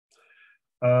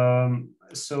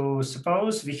 So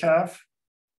suppose we have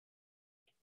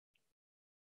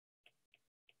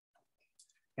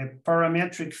a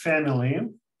parametric family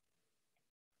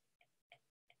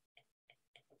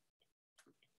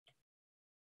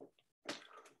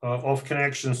of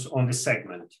connections on the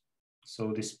segment.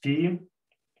 So this P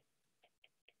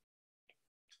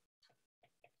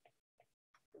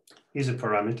is a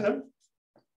parameter.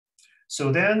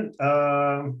 So then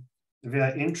we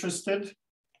are interested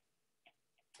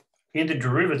in the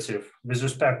derivative with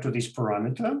respect to this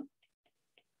parameter.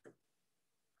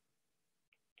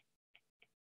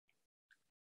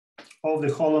 Of the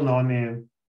holonomy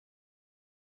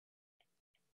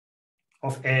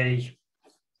of A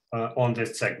on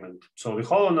this segment. So the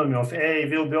holonomy of A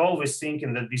will be always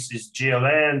thinking that this is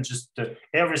GLN, just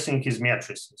everything is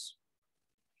matrices.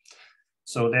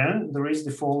 So then there is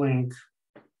the following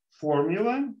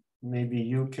formula. Maybe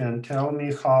you can tell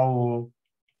me how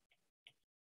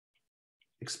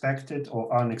expected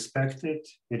or unexpected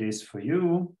it is for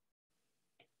you.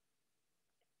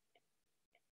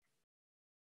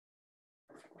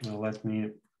 Now let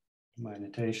me, my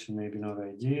annotation maybe not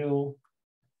ideal.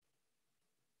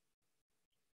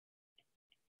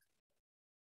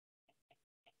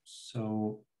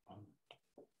 So,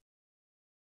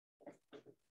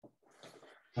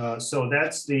 so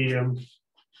that's the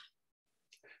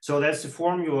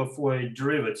formula for a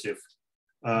derivative,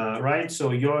 right?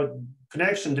 So your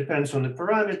connection depends on the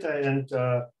parameter, and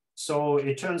so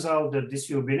it turns out that this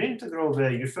will be an integral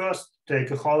where you first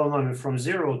take a holonomy from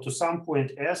 0 to some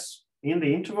point s in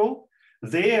the interval.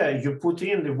 There you put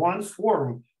in the one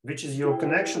form, which is your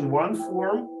connection one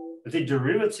form, the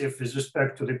derivative with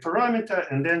respect to the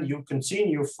parameter, and then you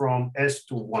continue from s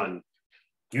to 1.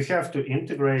 You have to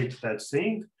integrate that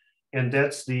thing, and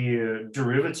that's the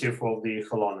derivative of the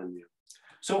holonomy.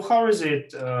 So how is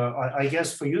it? I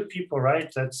guess for you people,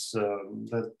 right? That's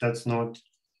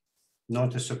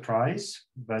not a surprise.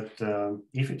 But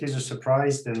if it is a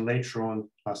surprise, then later on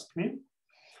ask me.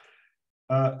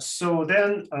 So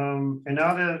then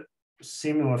another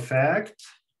similar fact.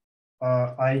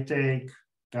 I take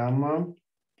gamma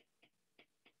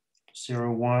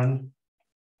 0, 1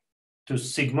 to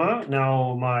sigma.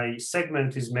 Now my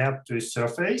segment is mapped to a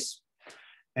surface,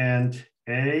 and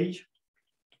A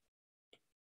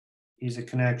is a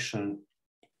connection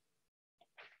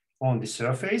on the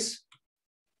surface,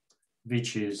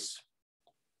 which is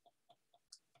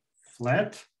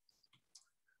flat.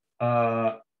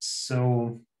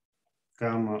 So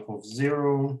gamma of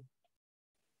 0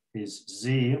 is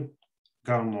Z,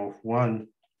 gamma of 1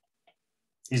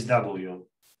 is W.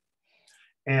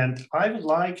 And I would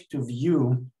like to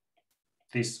view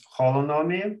this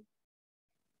holonomy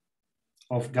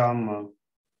of gamma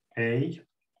A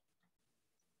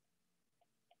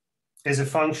as a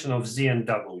function of Z and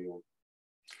W,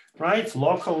 right?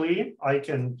 Locally, I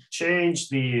can change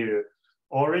the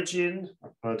origin,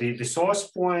 the source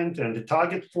point and the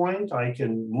target point. I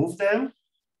can move them,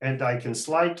 and I can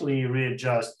slightly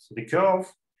readjust the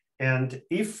curve. And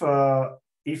if A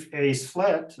is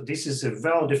flat, this is a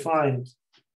well-defined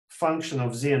function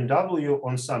of Z and W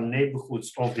on some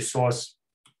neighborhoods of the source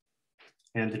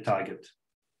and the target.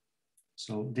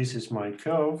 So this is my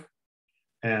curve,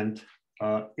 and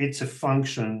it's a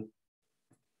function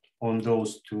on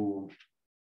those two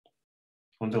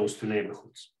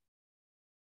neighborhoods,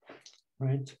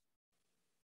 right?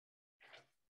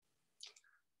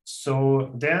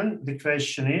 So then the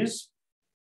question is,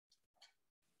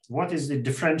 what is the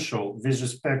differential with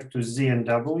respect to Z and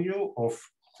W of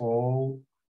whole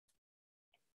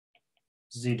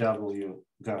ZW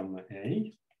gamma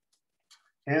A?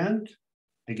 And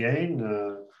again,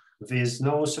 with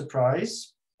no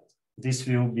surprise, this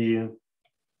will be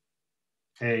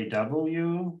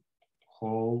AW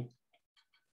whole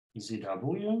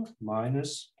ZW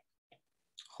minus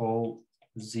whole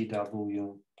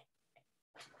ZW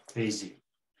AZ.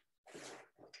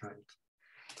 Right.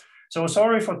 So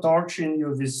sorry for torturing you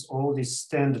with all this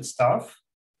standard stuff.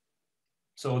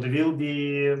 So there will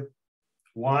be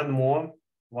one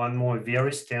more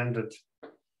very standard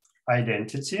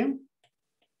identity,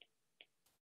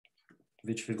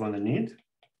 which we're going to need.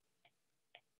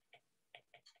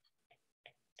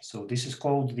 So this is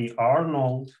called the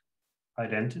Arnold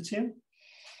identity.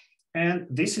 And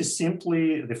this is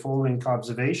simply the following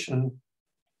observation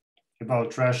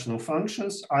about rational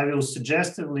functions. I will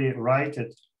suggestively write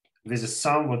it with a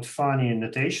somewhat funny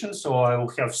notation. So I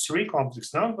will have three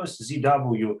complex numbers,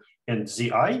 ZW and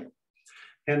ZI.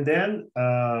 And then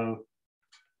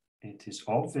it is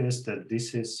obvious that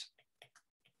this is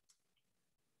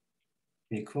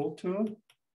equal to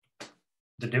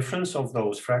the difference of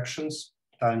those fractions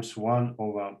times 1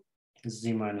 over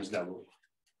Z minus W.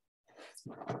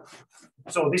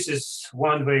 So this is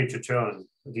one way to turn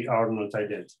the Arnold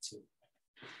identity.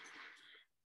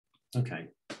 Okay.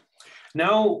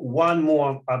 Now one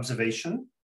more observation,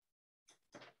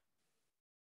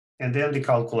 and then the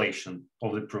calculation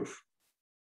of the proof.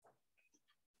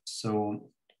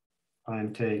 So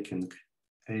I'm taking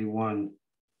A1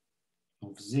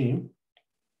 of Z,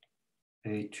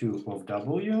 A2 of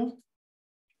W,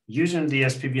 using the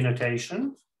SPB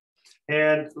notation.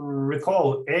 And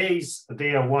recall, A's,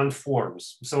 they are one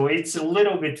forms. So it's a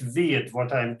little bit weird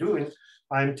what I'm doing.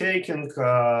 I'm taking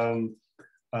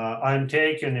I'm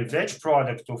taking a wedge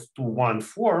product of two one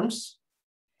forms,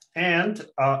 and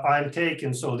I'm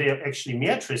taking, so they're actually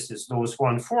matrices, those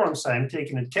one forms. I'm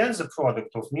taking a tensor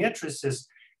product of matrices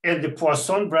and the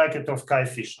Poisson bracket of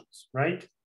coefficients, right?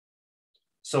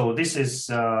 So this is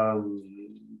a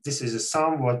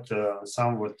somewhat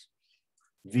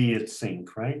weird thing,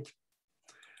 right?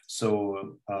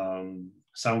 So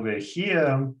somewhere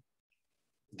here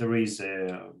there is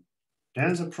a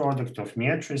tensor product of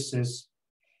matrices.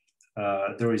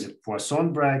 There is a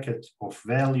Poisson bracket of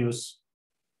values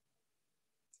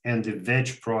and the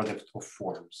wedge product of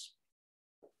forms,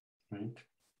 right?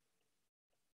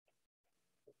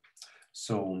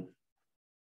 So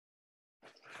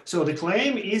the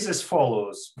claim is as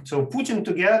follows. So putting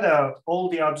together all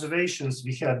the observations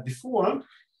we had before,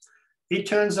 it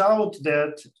turns out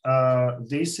that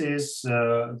this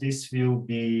will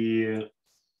be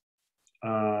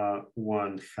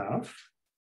 1/2.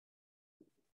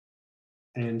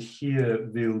 And here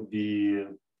will be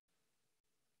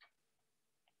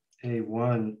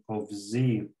A1 of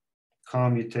Z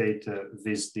commutator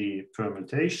with the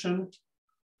permutation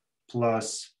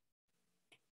plus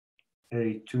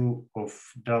A2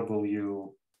 of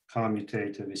W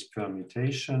commutator with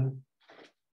permutation.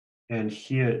 And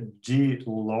here D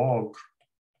log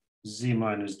Z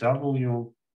minus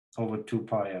W over 2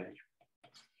 pi I.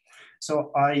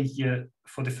 So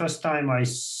for the first time, I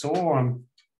saw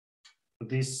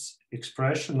this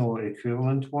expression or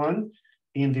equivalent one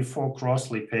in the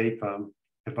Fock-Rossley paper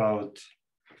about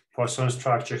Poisson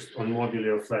structures on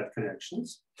modular flat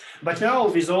connections. But now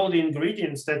with all the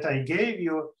ingredients that I gave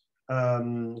you,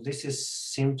 this is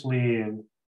simply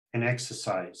an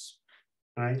exercise,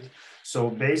 right? So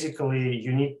basically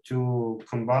you need to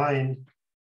combine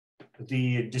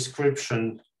the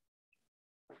description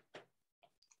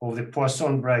of the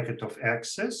Poisson bracket of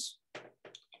x's,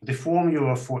 the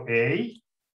formula for A,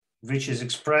 which is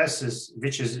expressed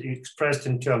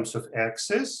in terms of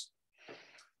x's,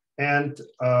 and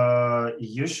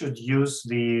you should use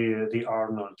the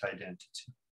R-naught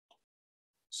identity.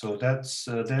 So that's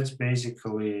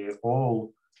basically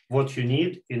all what you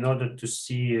need in order to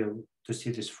see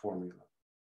this formula.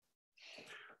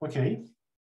 Okay.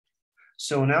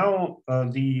 So now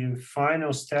the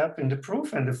final step in the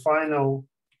proof and the final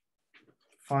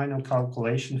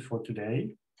calculation for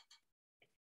today.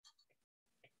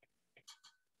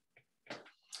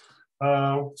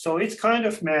 So it's kind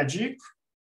of magic.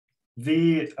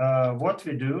 What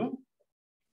we do,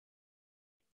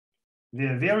 we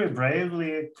are very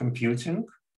bravely computing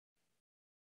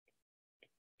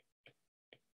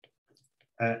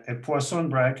a Poisson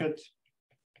bracket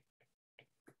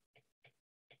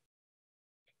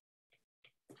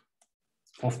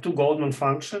of two Goldman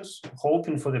functions,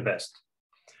 hoping for the best.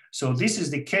 So this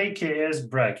is the KKS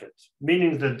bracket,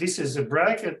 meaning that this is a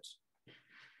bracket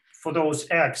for those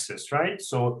x's, right?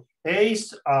 So A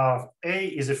is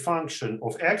a function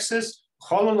of x's,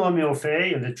 holonomial of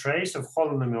A and the trace of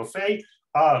holonomial of A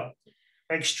are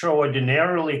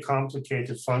extraordinarily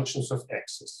complicated functions of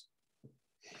x's.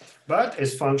 But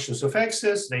as functions of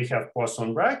x's, they have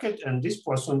Poisson bracket, and this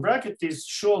Poisson bracket is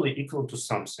surely equal to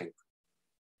something.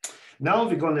 Now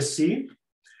we're going to see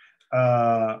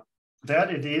that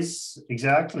it is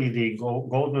exactly the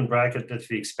Goldman bracket that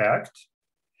we expect.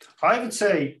 I would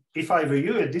say, if I were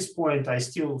you at this point, I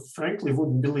still frankly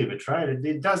wouldn't believe it, right?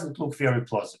 It doesn't look very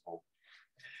plausible.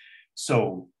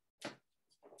 So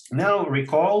now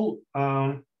recall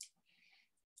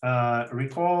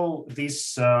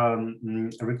this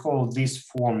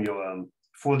formula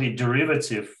for the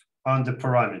derivative on the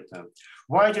parameter.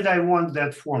 Why did I want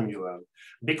that formula?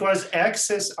 Because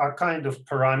x's are kind of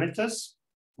parameters,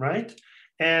 right?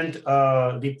 And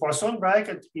the Poisson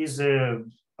bracket is a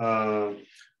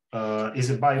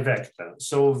bivector.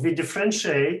 So we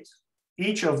differentiate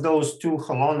each of those two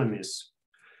holonomies.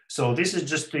 So this is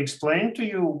just to explain to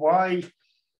you why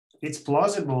it's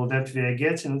plausible that we are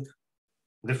getting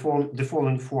the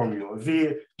following formula.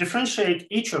 We differentiate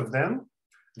each of them.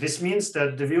 This means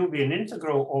that there will be an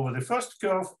integral over the first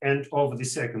curve and over the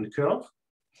second curve.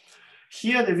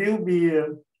 Here there will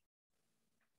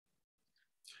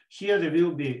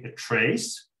be a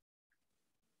trace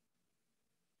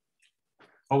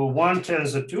over 1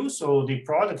 tensor 2, so the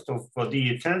product of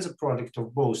the tensor product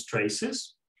of both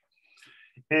traces.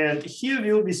 And here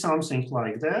will be something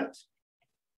like that,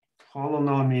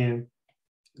 holonomy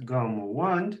gamma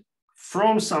 1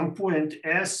 from some point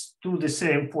S to the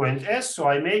same point S. So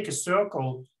I make a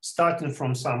circle starting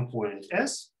from some point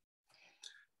S,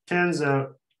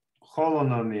 tensor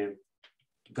holonomy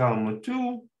gamma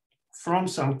 2 from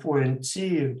some point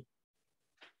T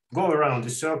go around the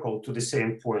circle to the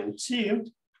same point T.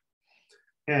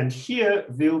 And here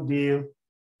will be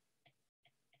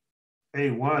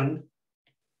A1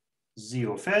 Z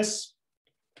of S,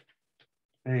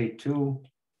 A2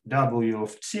 W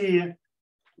of T,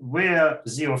 where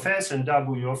Z of S and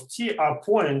W of T are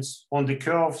points on the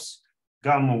curves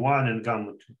gamma 1 and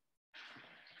gamma 2.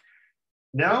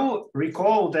 Now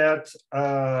recall that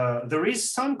there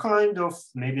is some kind of,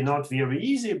 maybe not very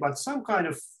easy, but some kind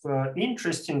of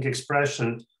interesting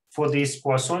expression for this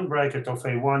Poisson bracket of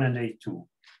A1 and A2.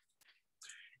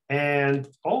 And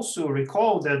also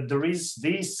recall that there is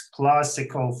this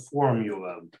classical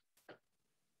formula.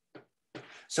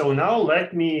 So now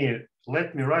let me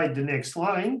write the next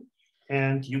line,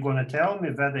 and you're gonna tell me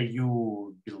whether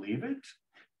you believe it.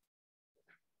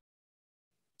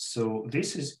 So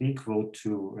this is equal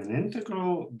to an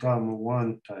integral gamma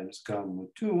 1 times gamma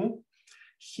 2.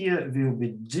 Here will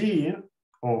be d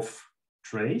of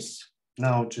trace.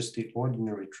 Now just the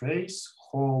ordinary trace,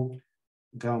 whole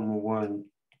gamma 1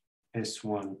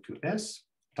 S1 to S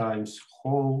times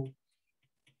whole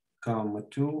gamma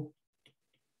 2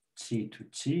 T to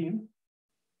T.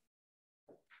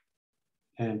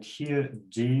 And here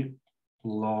d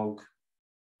log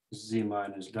Z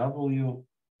minus W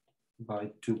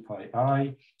by 2 pi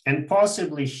I. And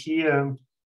possibly here,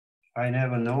 I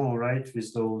never know, right,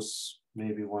 with those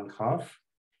maybe 1/2.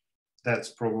 That's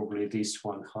probably this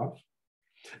 1/2.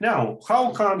 Now,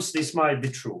 how comes this might be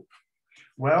true?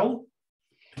 Well,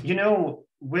 you know,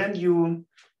 when you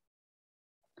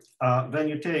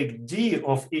take d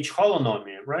of each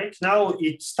holonomy, right? Now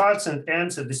it starts and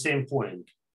ends at the same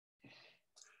point.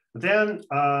 Then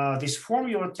this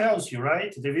formula tells you,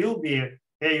 right? There will be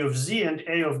A of Z and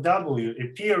A of W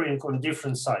appearing on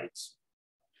different sides,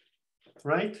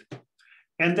 right?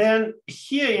 And then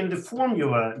here in the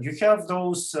formula, you have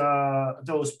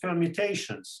those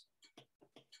permutations.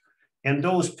 And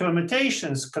those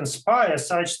permutations conspire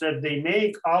such that they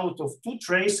make out of two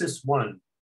traces one.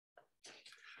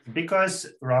 Because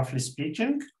roughly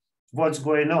speaking, what's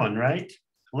going on, right?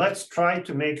 Let's try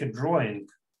to make a drawing.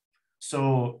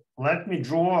 So let me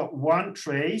draw one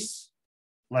trace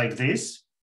like this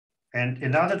and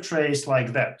another trace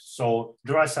like that. So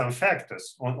there are some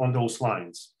factors on those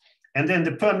lines. And then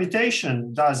the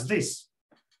permutation does this.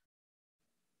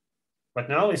 But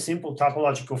now a simple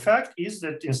topological fact is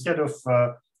that instead of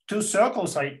two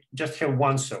circles, I just have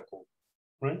one circle,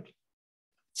 right?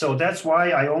 So that's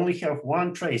why I only have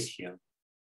one trace here.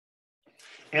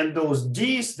 And those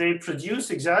D's, they produce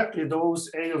exactly those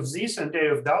A of Z's and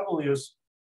A of W's,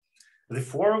 the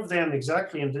four of them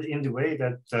exactly in the way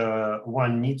that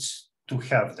one needs to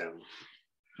have them.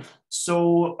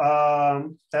 So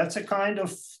that's a kind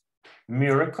of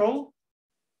miracle.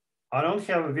 I don't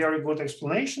have a very good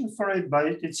explanation for it, but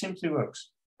it simply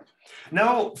works.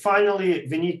 Now, finally,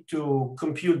 we need to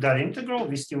compute that integral.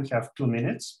 We still have 2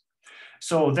 minutes.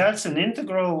 So that's an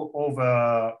integral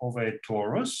over a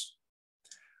torus.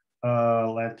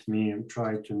 Let me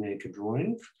try to make a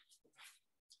drawing.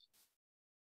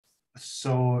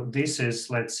 So this is,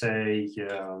 let's say,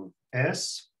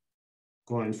 S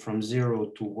going from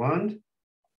 0 to 1.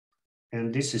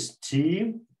 And this is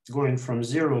T going from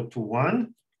 0 to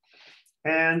 1.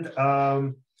 And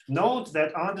note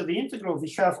that under the integral, we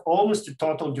have almost a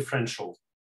total differential.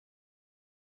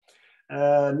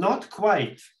 Not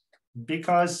quite,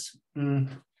 because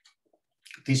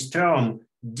this term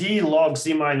d log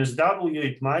z minus w,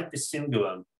 it might be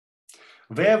singular.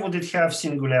 Where would it have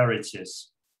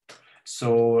singularities?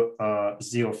 So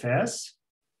z of s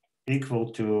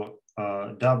equal to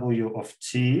w of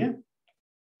t.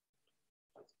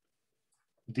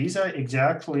 These are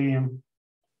exactly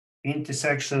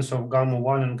intersections of gamma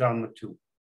 1 and gamma 2,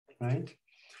 right?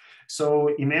 So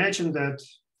imagine that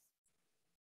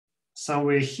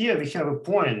somewhere here we have a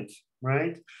point,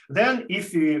 right? Then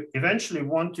if we eventually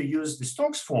want to use the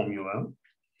Stokes formula,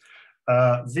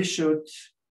 we should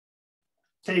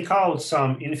take out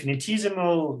some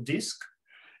infinitesimal disk,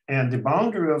 and the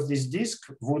boundary of this disk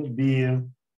would be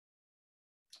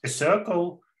a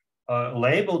circle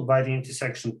labeled by the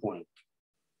intersection point.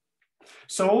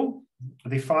 So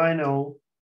the final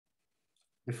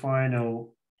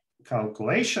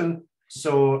calculation.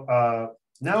 So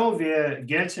now we're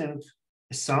getting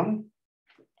a sum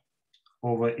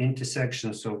over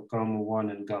intersections of gamma 1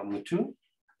 and gamma 2.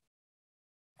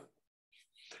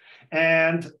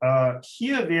 And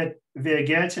here we're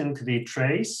getting the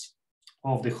trace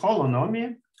of the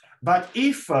holonomy. But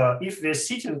if we're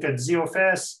sitting at z of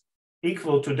s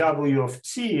equal to w of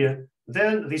t,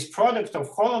 then this product of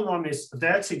holonomies,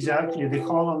 that's exactly the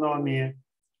holonomy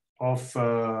of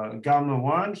gamma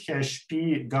 1 hash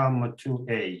p gamma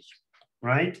 2a,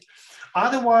 right?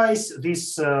 Otherwise,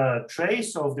 this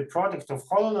trace of the product of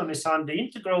holonomies under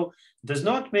integral does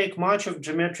not make much of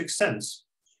geometric sense,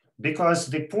 because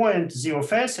the point z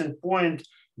of s and point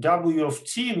w of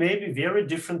t may be very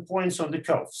different points on the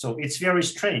curve. So it's very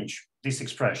strange, this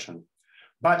expression.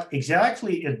 But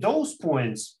exactly at those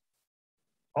points,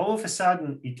 all of a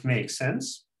sudden it makes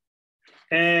sense.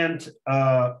 And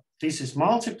this is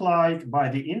multiplied by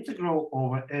the integral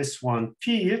over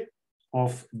S1p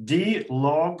of d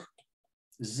log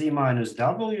z minus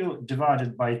w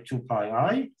divided by 2 pi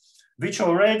I, which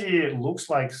already looks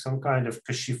like some kind of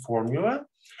Cauchy formula.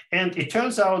 And it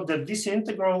turns out that this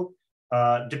integral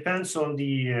depends on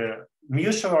the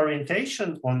mutual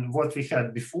orientation on what we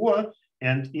had before,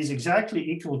 and is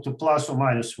exactly equal to plus or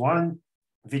minus 1,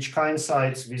 which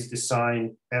coincides with the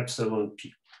sign epsilon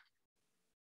p.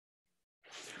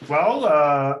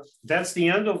 Well, that's the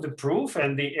end of the proof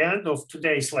and the end of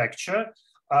today's lecture.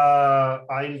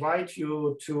 I invite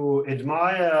you to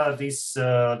admire this,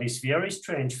 this very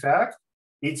strange fact.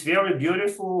 It's very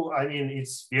beautiful. I mean,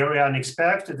 it's very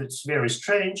unexpected. It's very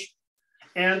strange.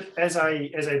 And as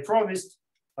I promised,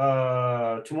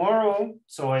 tomorrow,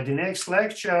 so at the next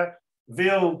lecture,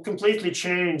 we'll completely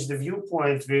change the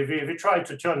viewpoint. We try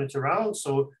to turn it around.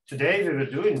 So today we were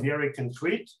doing very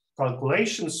concrete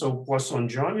calculations, so Poisson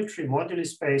geometry, Moduli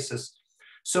spaces.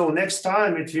 So next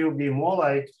time it will be more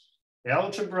like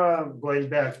algebra, going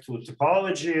back to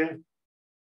topology,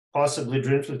 possibly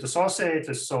Dirichlet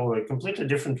associators, so a completely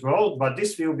different world, but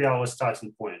this will be our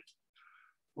starting point.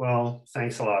 Well,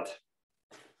 thanks a lot.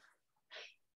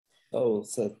 Oh,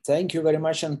 so thank you very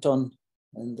much, Anton.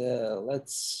 And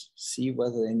let's see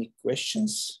whether any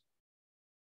questions.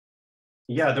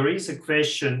 Yeah, there is a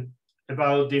question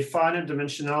about the finite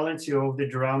dimensionality of the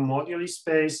Durand moduli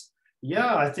space.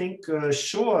 Yeah, I think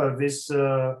sure. This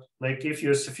like if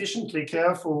you're sufficiently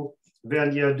careful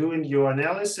when you're doing your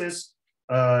analysis,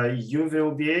 you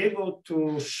will be able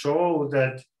to show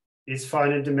that it's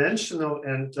finite dimensional,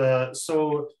 and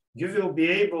so you will be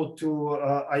able to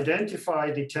identify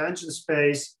the tangent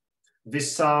space with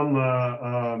some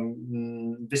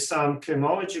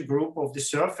cohomology group of the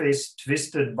surface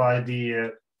twisted by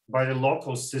the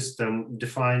local system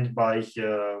defined by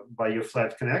your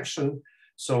flat connection.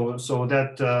 So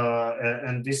that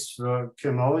and this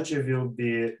cohomology will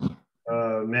be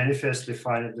manifestly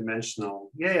finite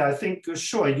dimensional. Yeah, I think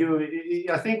sure.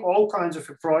 I think all kinds of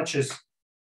approaches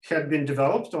have been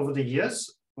developed over the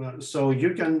years. So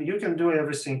you can do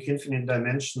everything infinite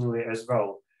dimensionally as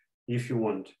well, if you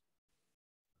want.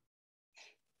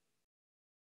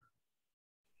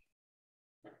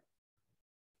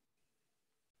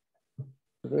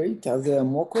 Great. Are there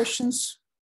more questions?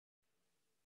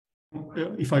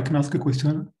 If I can ask a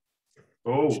question.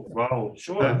 Oh, wow,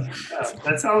 sure. Yeah,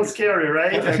 that sounds scary,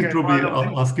 right? I should probably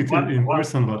ask it in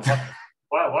person, but...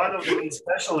 Well, one of the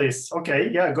specialists.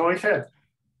 Okay, yeah, go ahead.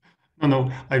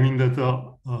 No, I mean that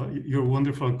your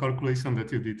wonderful calculation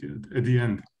that you did at the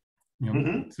end. You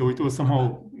know? So it was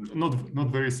somehow not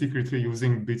very secretly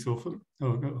using bits of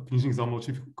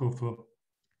Knizhnik-Zamolodchikov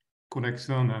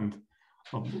connection and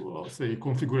say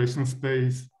configuration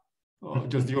space.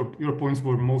 Just your points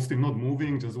were mostly not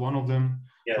moving, just one of them.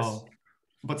 Yes.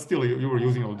 But still, you were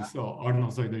using all this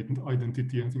Arnold's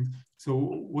identity and things. So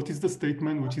what is the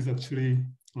statement which is actually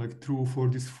like true for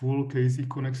this full KZ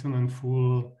connection and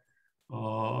full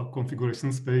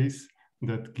configuration space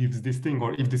that gives this thing,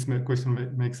 or if this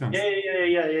question makes sense?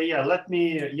 Yeah. Let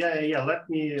me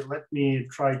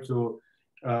try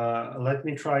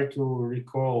to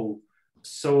recall.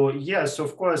 So yes,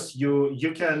 of course,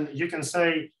 you can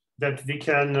say that we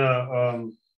can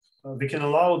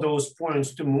allow those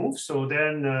points to move. So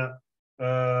then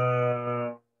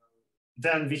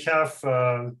we have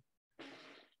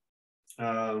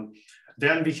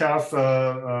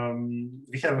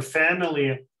a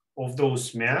family of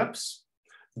those maps.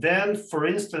 Then, for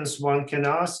instance, one can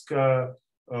ask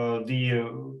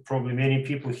probably many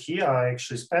people here are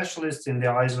actually specialists in the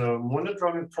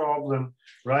isomonodromy problem,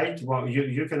 right? Well,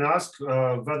 you can ask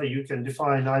whether you can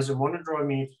define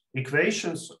isomonodromy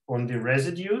equations on the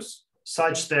residues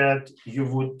such that you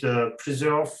would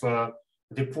preserve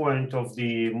the point of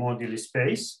the moduli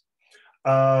space.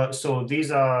 So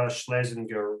these are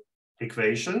Schlesinger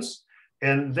equations,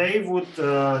 and they would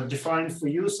define for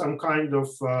you some kind of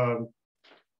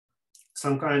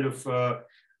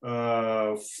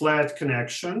flat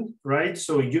connection, right?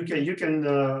 So you can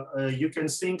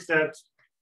think that,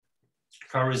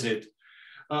 how is it?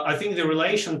 I think the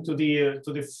relation to the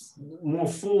more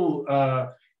full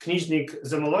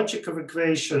Knizhnik-Zamolodchikov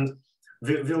equation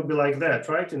will be like that,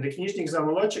 right? In the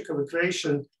Knizhnik-Zamolodchikov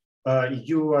equation,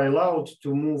 you are allowed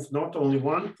to move not only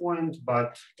one point,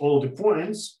 but all the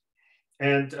points.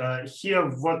 And here,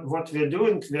 what we're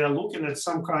doing, we are looking at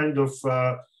some kind of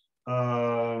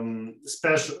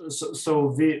special,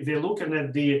 so we're looking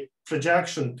at the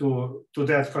projection to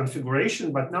that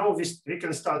configuration, but now we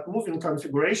can start moving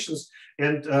configurations,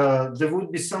 and there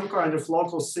would be some kind of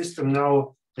local system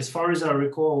now, as far as I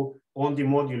recall, on the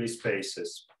moduli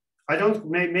spaces. I don't,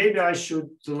 maybe I should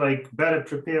like better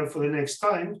prepare for the next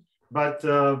time, but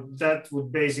that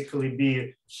would basically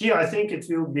be, here I think it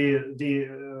will be the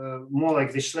more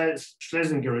like the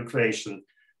Schlesinger equation,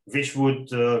 which would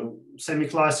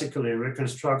semi-classically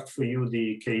reconstruct for you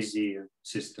the KZ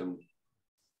system.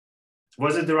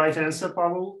 Was it the right answer,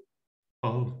 Pavel?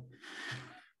 Oh,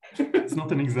 it's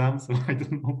not an exam, so I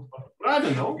don't know. I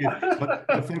don't know. but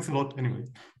thanks a lot anyway.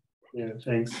 Yeah,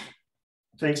 thanks.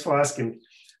 Thanks for asking.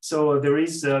 So there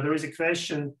is a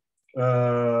question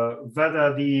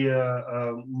whether the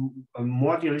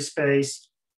moduli space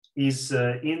is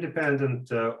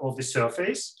independent of the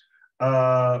surface.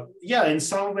 Yeah, in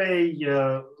some way,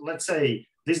 let's say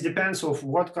this depends on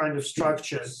what kind of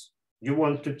structures you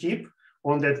want to keep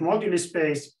on that moduli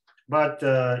space. But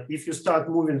if you start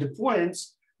moving the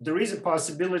points, there is a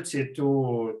possibility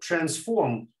to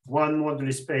transform one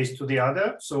moduli space to the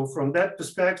other. So from that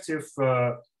perspective,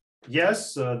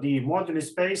 yes, the moduli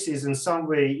space is in some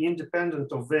way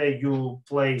independent of where you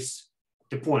place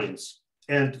the points.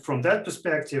 And from that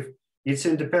perspective, it's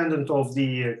independent of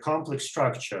the complex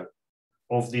structure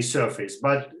of the surface.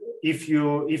 But if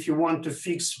you want to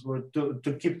fix,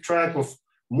 to keep track of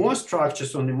more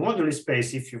structures on the moduli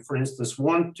space, if you, for instance,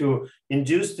 want to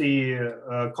induce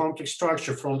the complex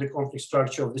structure from the complex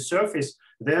structure of the surface,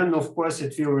 then of course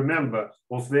it will remember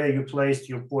of where you placed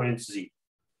your point Z.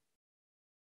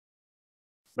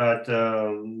 But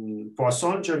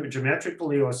Poisson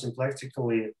geometrically or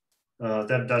symplectically,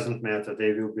 that doesn't matter.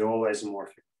 They will be all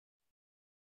isomorphic.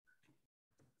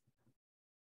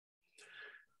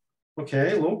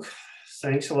 Okay, Luke,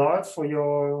 thanks a lot for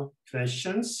your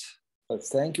questions.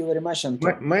 Thank you very much,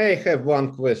 Anton. May I have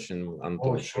one question, Anton?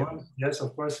 Oh, sure. Yes,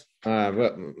 of course.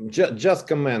 Well, just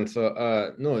comment.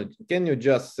 So, no, can you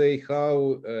just say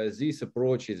how this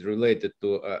approach is related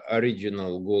to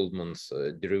original Goldman's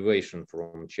derivation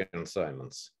from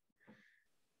Chern-Simons?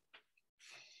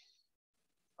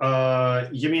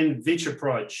 You mean which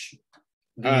approach?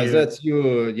 That's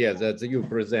you. Yeah, that's you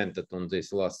presented on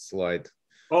this last slide.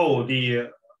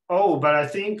 Oh, but I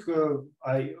think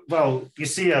well, you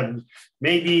see,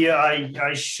 maybe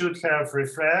I should have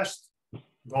refreshed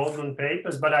Goldman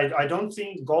papers, but I don't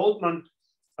think Goldman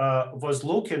was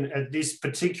looking at this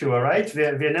particular, right?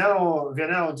 We're now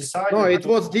deciding. No, it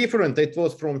was different. It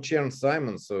was from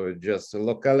Chern-Simons, so just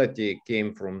locality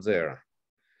came from there.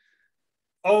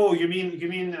 Oh, you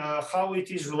mean how it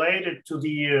is related to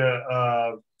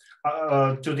the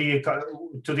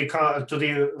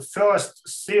first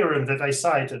theorem that I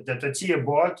cited, that Atiyah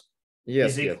bot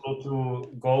is equal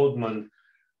to Goldman.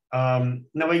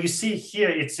 Now you see here,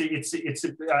 it's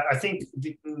I think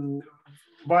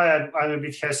why I'm a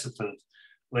bit hesitant.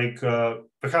 Like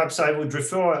perhaps I would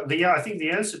refer I think the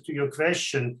answer to your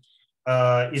question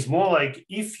is more like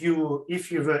if you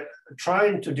were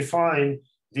trying to define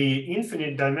the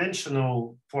infinite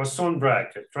dimensional Poisson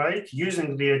bracket, right?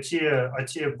 Using the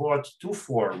Atiyah bot 2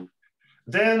 form,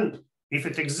 then if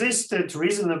it existed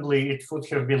reasonably, it would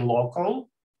have been local,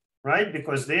 right?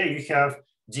 Because there you have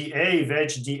dA,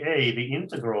 wedge dA, the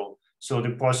integral. So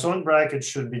the Poisson bracket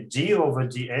should be d over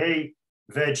dA,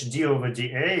 wedge d over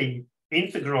dA,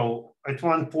 integral at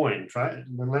one point, right?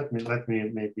 Let me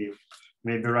maybe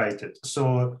write it.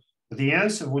 So the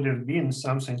answer would have been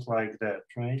something like that,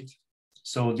 right?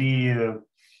 So the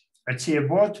Atiyah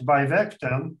bot by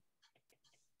vector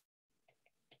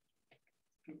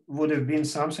would have been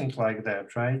something like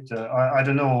that, right? I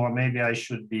don't know, or maybe I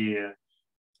should be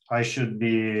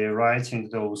writing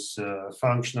those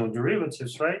functional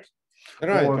derivatives, right?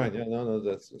 Right, right. Yeah, no,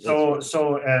 that's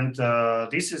so and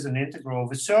this is an integral of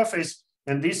the surface,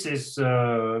 and this is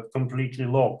completely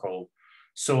local.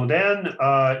 So then,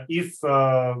 if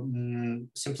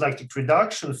symplectic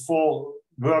reduction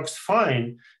works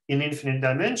fine in infinite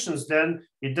dimensions, then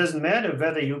it doesn't matter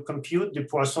whether you compute the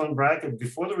Poisson bracket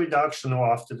before the reduction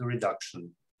or after the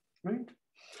reduction, right?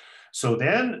 So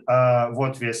then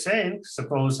what we're saying,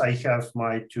 suppose I have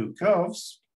my two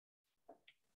curves,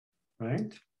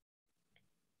 right?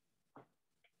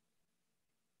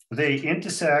 They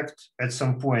intersect at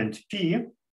some point P,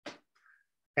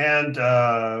 and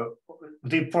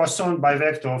the Poisson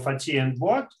bivector of Atiyah and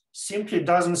bot simply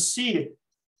doesn't see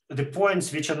the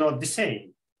points which are not the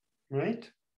same, right?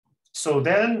 So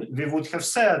then we would have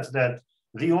said that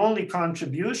the only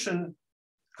contribution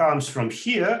comes from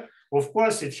here. Of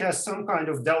course, it has some kind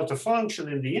of delta function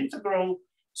in the integral,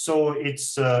 so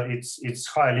it's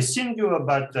highly singular,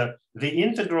 but the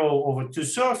integral over two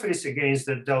surfaces against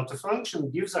the delta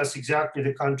function gives us exactly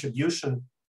the contribution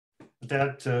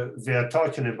that we are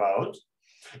talking about.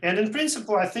 And in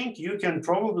principle, I think you can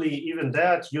probably, even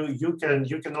that, you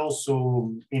can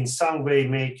also in some way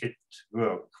make it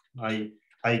work,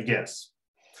 I guess.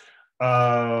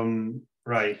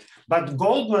 Right, but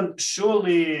Goldman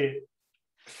surely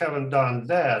haven't done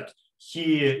that.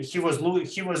 He was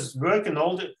working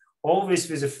always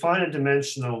with a finite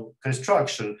dimensional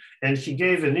construction, and he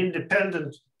gave an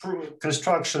independent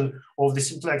construction of the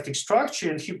symplectic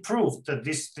structure, and he proved that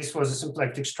this was a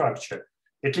symplectic structure,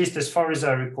 at least as far as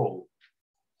I recall.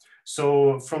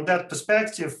 So from that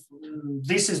perspective,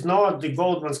 this is not the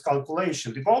Goldman's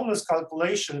calculation. The Goldman's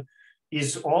calculation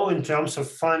is all in terms of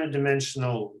finite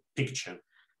dimensional picture.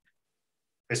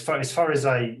 As far as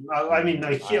I mean,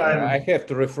 here I have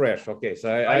to refresh. Okay, so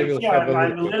I will have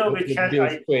I'm a little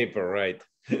bit paper, right?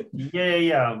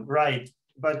 yeah, right.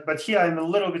 But here I'm a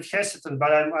little bit hesitant,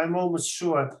 but I'm almost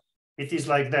sure it is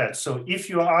like that. So if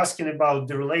you are asking about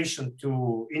the relation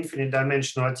to infinite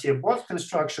dimensional Atiyah-Bott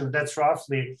construction, that's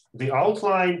roughly the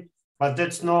outline, but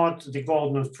that's not the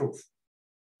Goldman proof.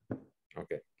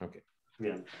 Okay.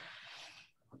 Yeah.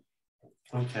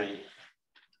 Okay.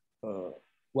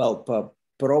 Well,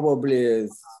 probably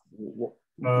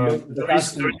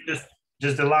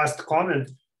just the last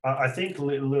comment. I think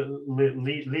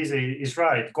Lisa is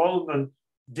right. Goldman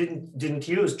didn't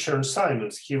use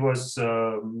Chern-Simons. He was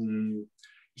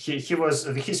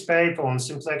his paper on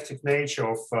symplectic nature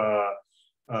of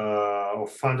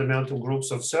fundamental groups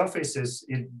of surfaces.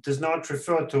 It does not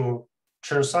refer to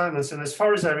Chern-Simons, and as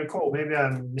far as I recall, maybe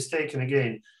I'm mistaken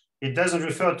again, it doesn't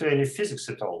refer to any physics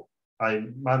at all. I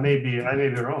may be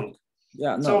wrong.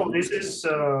 Yeah. No. So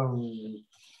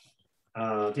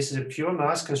this is a pure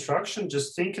mass construction,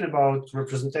 just thinking about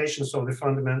representations of the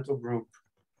fundamental group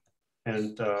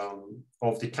and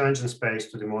of the tangent space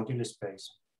to the moduli space.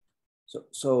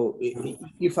 So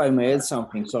if I may add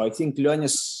something, so I think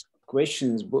Leona's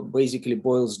questions basically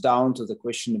boils down to the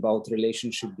question about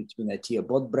relationship between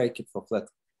Atiyah-Bott bracket for flat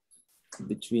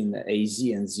between AZ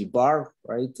and Z bar,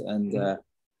 right?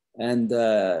 And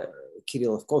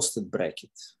Kirillov-Kostet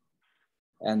bracket.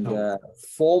 And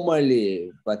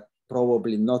formally, but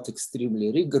probably not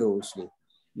extremely rigorously,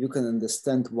 you can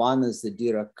understand one as the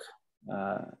Dirac,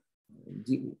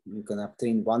 you can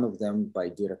obtain one of them by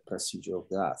Dirac procedure of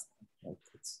the other. Right?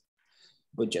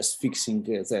 But just fixing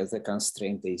the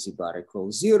constraint AZ bar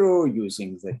equals 0,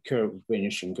 using the curve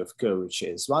vanishing of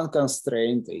curvature as one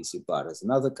constraint, AZ bar as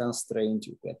another constraint,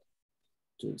 you get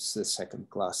to the second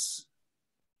class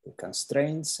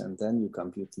constraints, and then you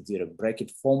compute the Dirac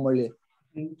bracket formally,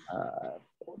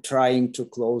 trying to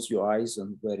close your eyes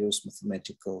on various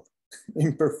mathematical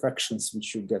imperfections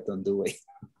which you get on the way.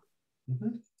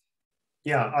 Mm-hmm.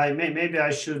 Yeah, maybe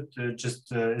I should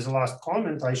just as a last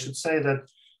comment, I should say that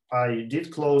I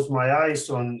did close my eyes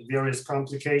on various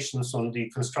complications on the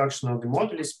construction of the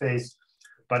moduli space,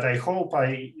 but I hope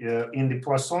in the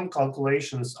Poisson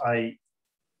calculations, I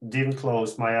didn't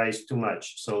close my eyes too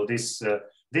much. So this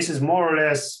is more or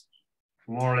less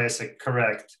a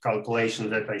correct calculation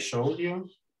that I showed you.